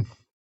mean,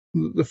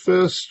 the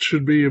fest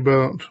should be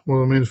about,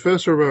 the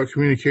fests are about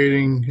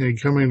communicating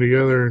and coming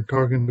together and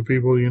talking to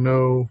people,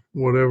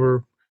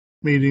 whatever,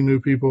 meeting new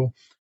people.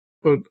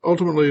 But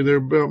ultimately, they're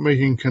about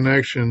making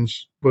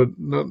connections, but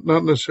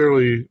not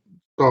necessarily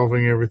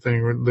solving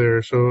everything right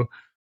there. So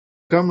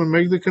come and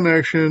make the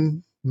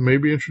connection,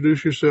 maybe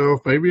introduce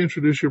yourself, maybe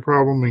introduce your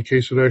problem in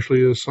case it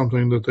actually is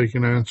something that they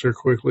can answer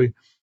quickly.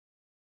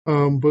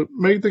 But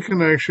make the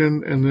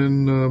connection and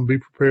then be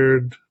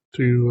prepared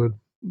to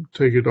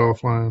take it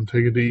offline,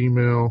 take it to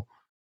email,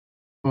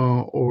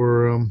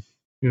 or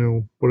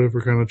whatever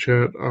kind of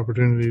chat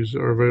opportunities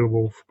are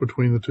available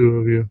between the two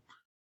of you.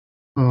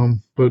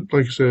 But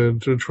like I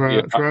said, to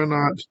try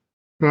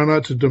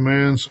not to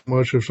demand so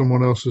much of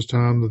someone else's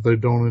time that they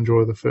don't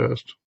enjoy the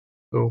fest.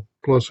 So,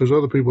 plus there's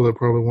other people that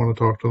probably want to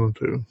talk to them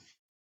too.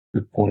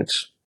 Good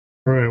points.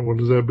 All right, well,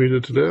 does that beat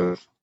it to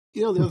death?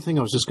 The other thing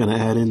I was just going to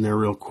add in there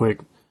real quick,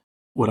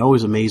 What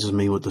always amazes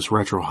me with this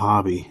retro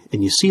hobby,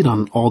 and you see it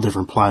on all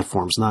different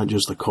platforms, not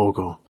just the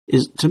Coco,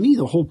 is to me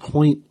the whole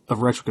point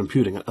of retro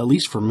computing, at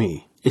least for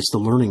me, it's the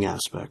learning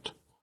aspect.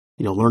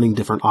 Learning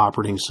different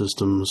operating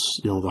systems,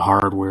 the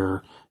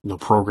hardware,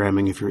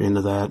 programming if you're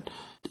into that.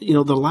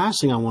 The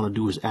last thing I want to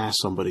do is ask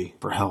somebody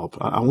for help.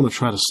 I want to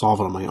try to solve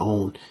it on my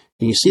own.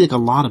 And you see like a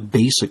lot of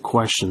basic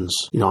questions,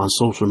 on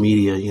social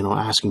media,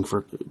 asking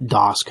for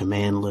DOS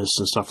command lists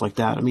and stuff like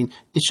that. I mean,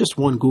 it's just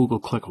one Google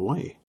click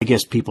away. I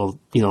guess people,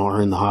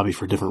 are in the hobby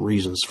for different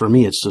reasons. For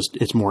me,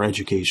 it's more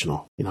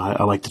educational.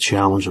 I like the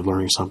challenge of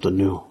learning something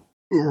new.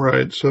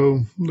 Right. So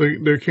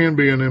there can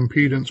be an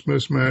impedance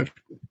mismatch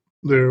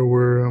there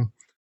where,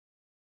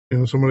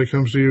 somebody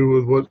comes to you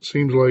with what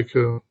seems like,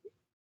 an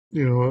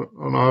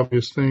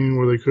obvious thing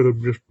where they could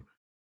have just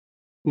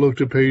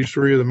looked at page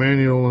 3 of the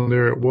manual and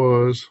there it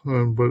was,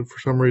 but for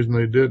some reason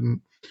they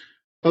didn't.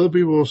 Other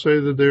people will say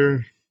that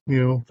they're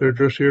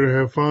just here to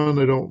have fun.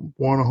 They don't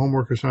want a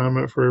homework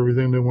assignment for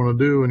everything they want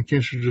to do. And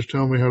can't you just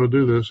tell me how to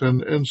do this?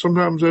 And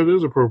sometimes that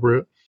is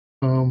appropriate.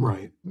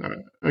 Right.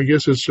 I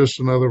guess it's just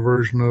another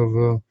version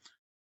of,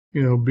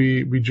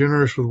 be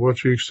generous with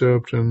what you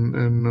accept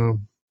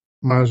and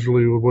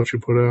miserly with what you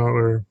put out,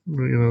 or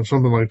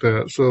something like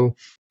that. So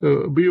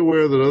be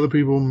aware that other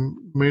people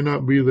may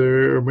not be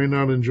there or may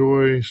not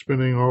enjoy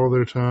spending all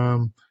their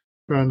time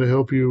trying to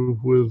help you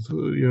with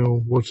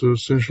what's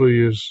essentially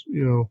is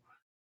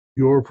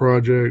your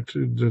project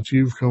that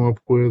you've come up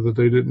with, that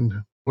they didn't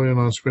plan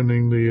on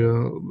spending the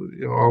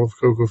all of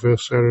CoCoFEST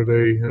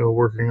Saturday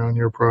working on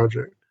your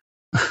project.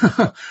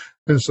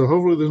 And so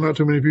hopefully there's not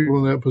too many people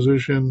in that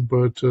position,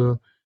 but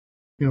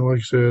like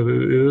I said,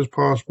 it is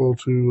possible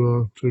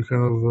to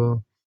kind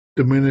of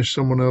diminish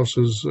someone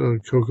else's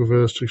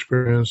CoCoFEST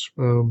experience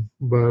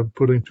by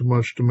putting too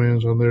much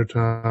demands on their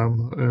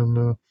time.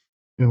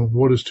 And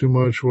what is too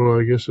much? Well,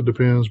 I guess it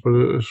depends, but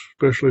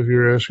especially if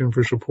you're asking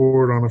for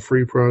support on a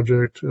free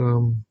project,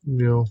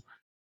 you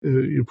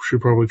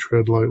should probably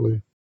tread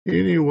lightly.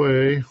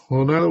 Anyway,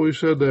 well, now that we've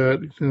said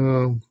that,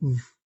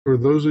 for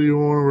those of you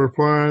who want to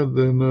reply,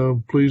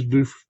 then please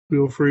do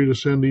feel free to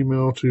send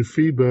email to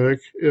feedback,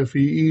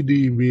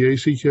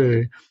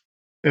 FEEDBACK,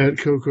 at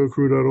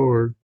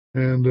CoCoCrew.org,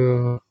 and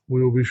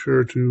we will be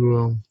sure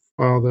to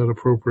file that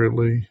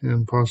appropriately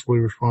and possibly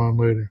respond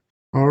later.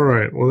 All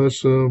right, well,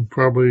 that's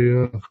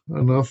probably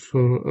enough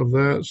of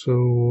that, so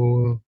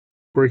we'll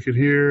break it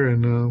here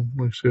and,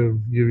 like I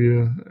said, give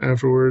you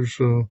afterwards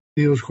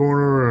Neil's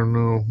Corner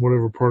and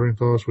whatever parting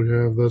thoughts we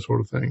have, that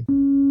sort of thing.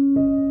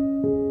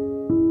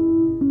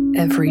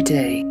 Every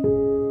day,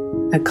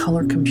 a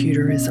color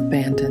computer is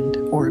abandoned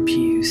or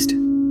abused.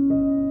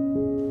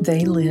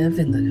 They live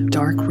in the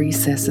dark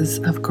recesses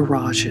of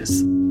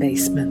garages,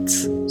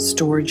 basements,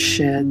 storage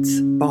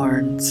sheds,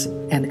 barns,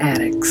 and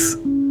attics,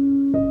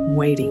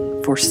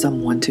 waiting for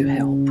someone to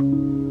help.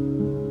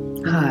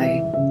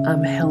 Hi,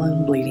 I'm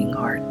Helen Bleeding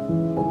Heart.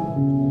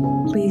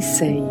 Please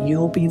say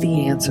you'll be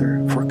the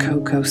answer for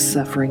Coco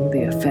suffering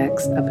the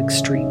effects of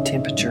extreme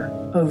temperature,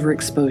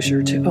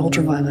 overexposure to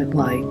ultraviolet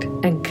light,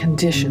 and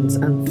conditions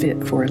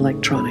unfit for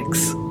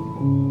electronics.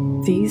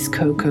 These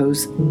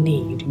Cocos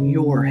need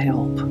your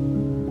help.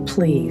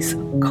 Please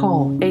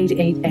call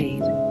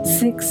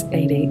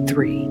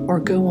 888-6883 or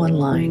go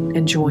online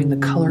and join the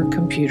Color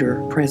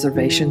Computer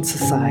Preservation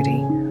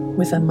Society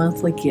with a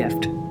monthly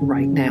gift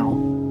right now.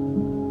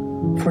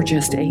 For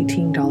just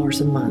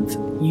 $18 a month,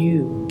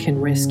 you can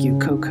rescue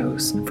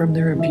Cocos from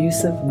their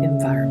abusive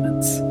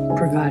environments,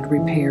 provide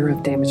repair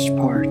of damaged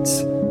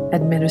parts,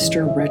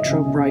 administer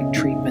retro bright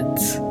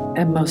treatments,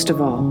 and most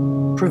of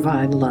all,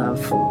 provide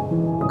love.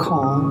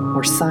 Call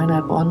or sign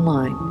up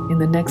online in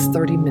the next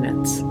 30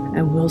 minutes,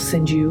 and we'll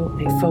send you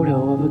a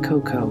photo of a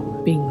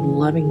Coco being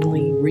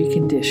lovingly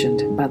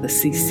reconditioned by the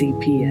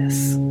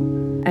CCPS.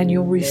 And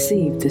you'll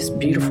receive this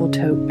beautiful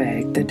tote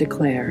bag that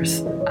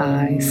declares,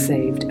 I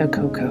saved a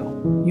Coco.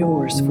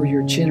 Yours for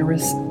your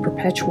generous,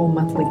 perpetual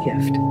monthly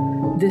gift.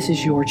 This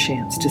is your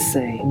chance to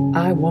say,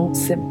 I won't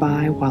sit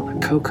by while a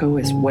Coco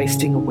is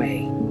wasting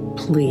away.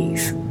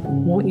 Please,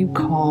 won't you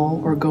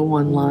call or go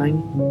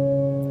online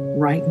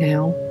right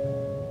now?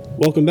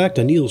 Welcome back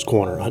to Neil's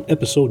Corner on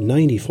episode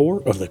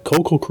 94 of the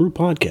Coco Crew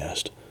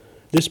podcast.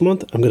 This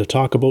month, I'm going to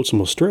talk about some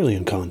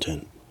Australian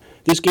content.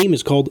 This game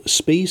is called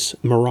Space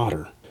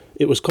Marauder.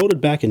 It was coded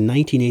back in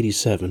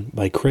 1987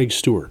 by Craig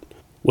Stewart.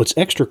 What's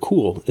extra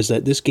cool is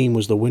that this game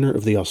was the winner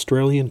of the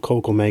Australian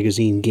Coco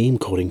Magazine Game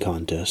Coding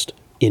Contest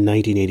in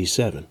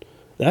 1987.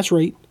 That's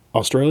right,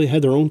 Australia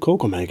had their own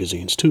Coco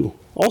magazines too.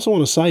 Also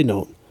on a side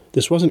note,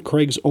 this wasn't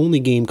Craig's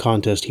only game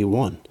contest he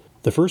won.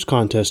 The first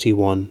contest he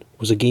won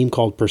was a game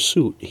called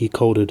Pursuit he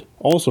coded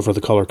also for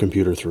the Color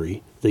Computer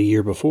 3 the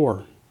year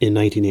before, in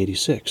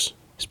 1986.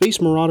 Space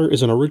Marauder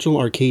is an original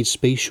arcade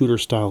space shooter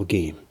style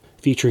game,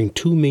 featuring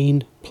two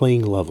main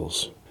playing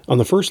levels. On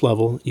the first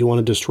level, you want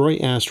to destroy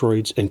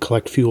asteroids and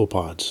collect fuel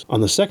pods.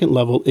 On the second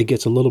level, it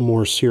gets a little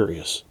more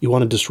serious. You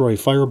want to destroy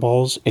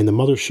fireballs and the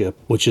mothership,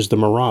 which is the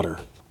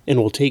Marauder, and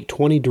will take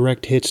 20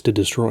 direct hits to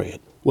destroy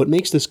it. What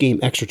makes this game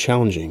extra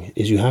challenging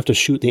is you have to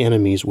shoot the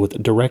enemies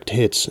with direct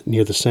hits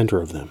near the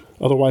center of them.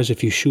 Otherwise,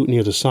 if you shoot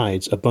near the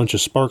sides, a bunch of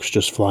sparks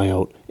just fly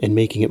out and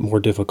making it more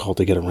difficult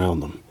to get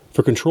around them.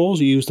 For controls,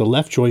 you use the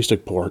left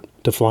joystick port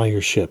to fly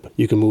your ship.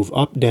 You can move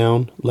up,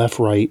 down, left,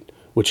 right,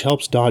 which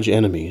helps dodge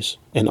enemies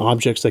and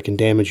objects that can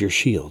damage your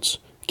shields.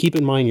 Keep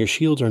in mind your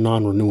shields are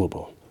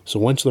non-renewable, so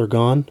once they're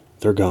gone,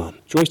 they're gone.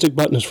 Joystick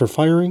button is for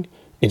firing,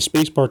 and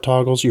spacebar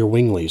toggles your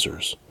wing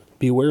lasers.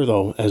 Beware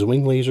though, as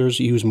wing lasers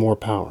use more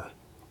power.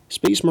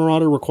 Space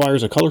Marauder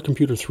requires a Color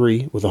Computer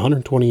 3 with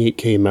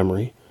 128K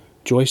memory,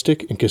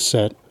 joystick and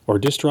cassette, or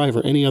disk drive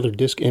or any other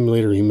disk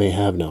emulator you may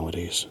have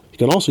nowadays. You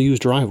can also use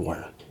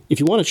DriveWire. If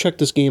you want to check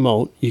this game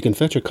out, you can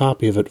fetch a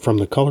copy of it from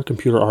the Color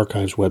Computer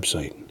Archives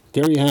website.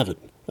 There you have it,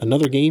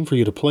 another game for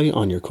you to play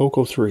on your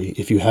CoCo 3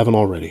 if you haven't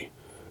already.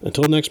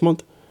 Until next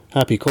month,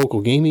 happy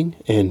CoCo gaming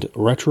and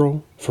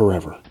retro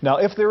forever. Now,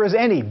 if there is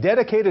any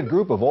dedicated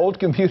group of old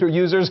computer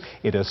users,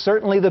 it is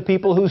certainly the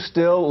people who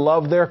still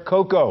love their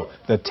CoCo,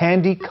 the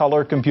Tandy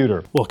Color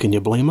Computer. Well, can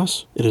you blame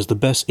us? It is the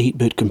best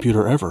 8-bit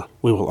computer ever.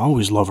 We will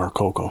always love our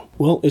CoCo.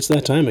 Well, it's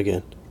that time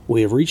again.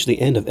 We have reached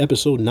the end of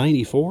episode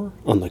 94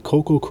 on the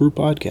CoCo Crew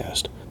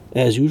podcast.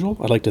 As usual,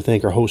 I'd like to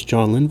thank our host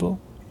John Linville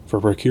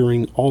for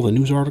procuring all the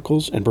news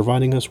articles and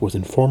providing us with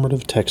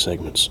informative tech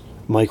segments.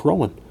 Mike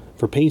Rowan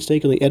for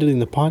painstakingly editing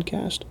the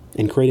podcast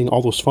and creating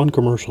all those fun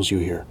commercials you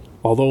hear.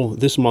 Although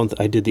this month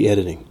I did the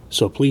editing,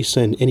 so please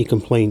send any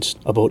complaints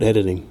about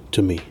editing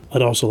to me.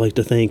 I'd also like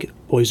to thank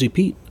Boise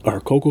Pete, our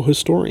CoCo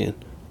historian.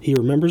 He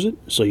remembers it,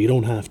 so you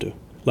don't have to.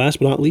 Last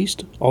but not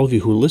least, all of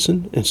you who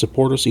listen and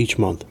support us each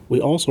month.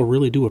 We also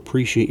really do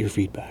appreciate your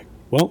feedback.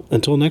 Well,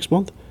 until next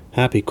month,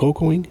 happy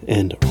CoCoing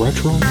and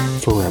retro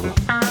forever.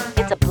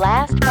 It's a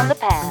blast from the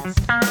past.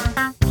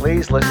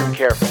 Please listen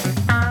carefully.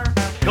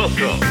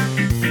 CoCo.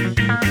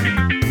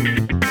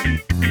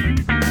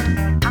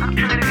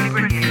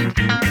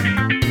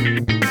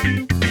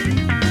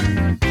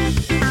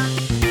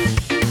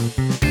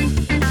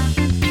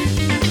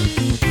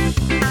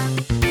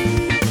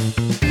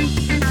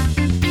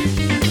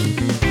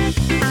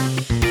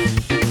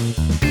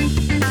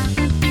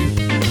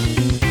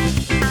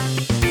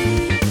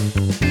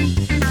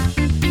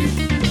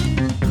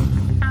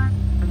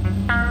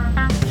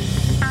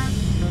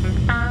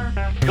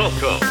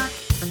 CoCo.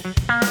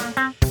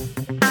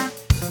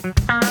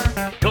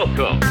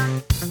 CoCo.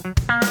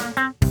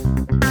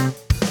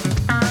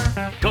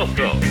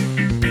 CoCo.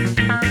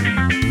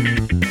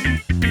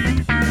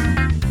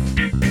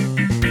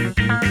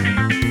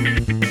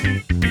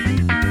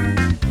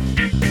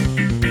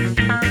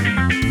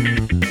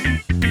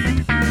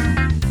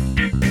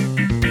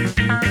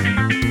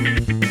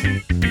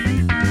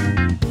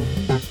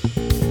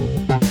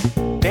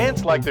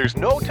 Dance like there's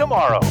no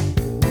tomorrow.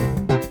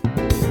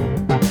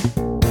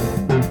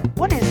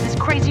 What is this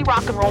crazy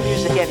rock and roll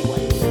music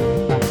anyway?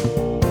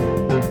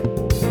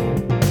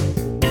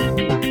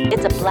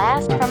 It's a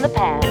blast from the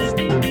past.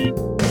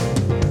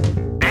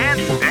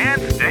 Dance,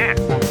 dance, dance.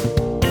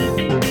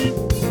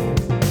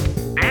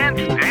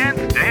 Dance,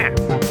 dance, dance.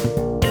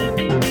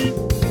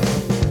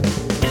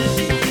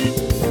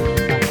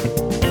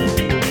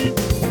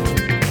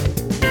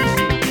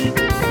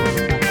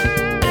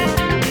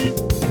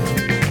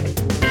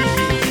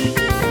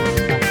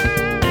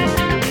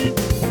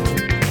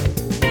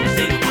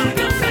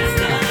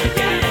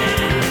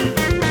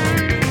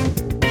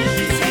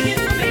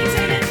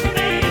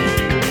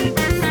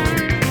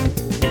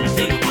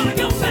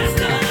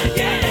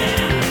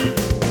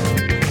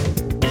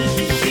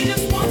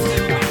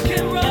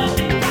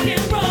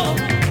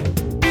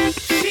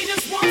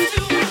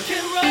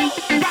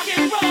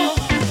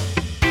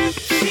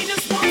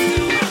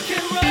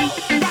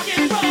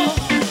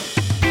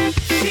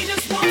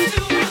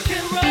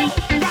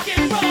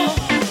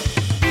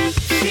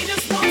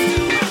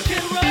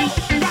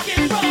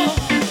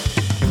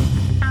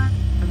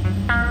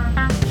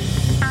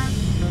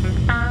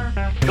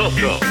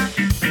 CoCo.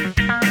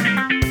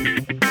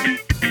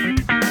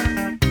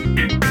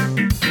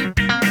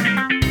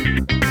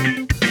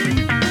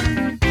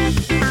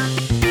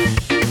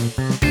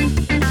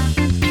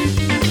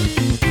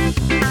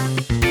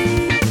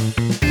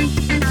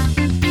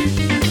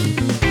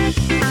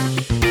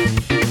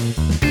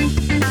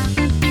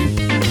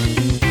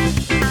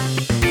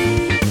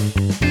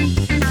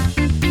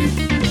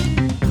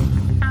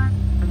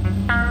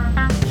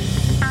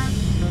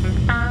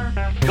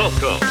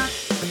 CoCo.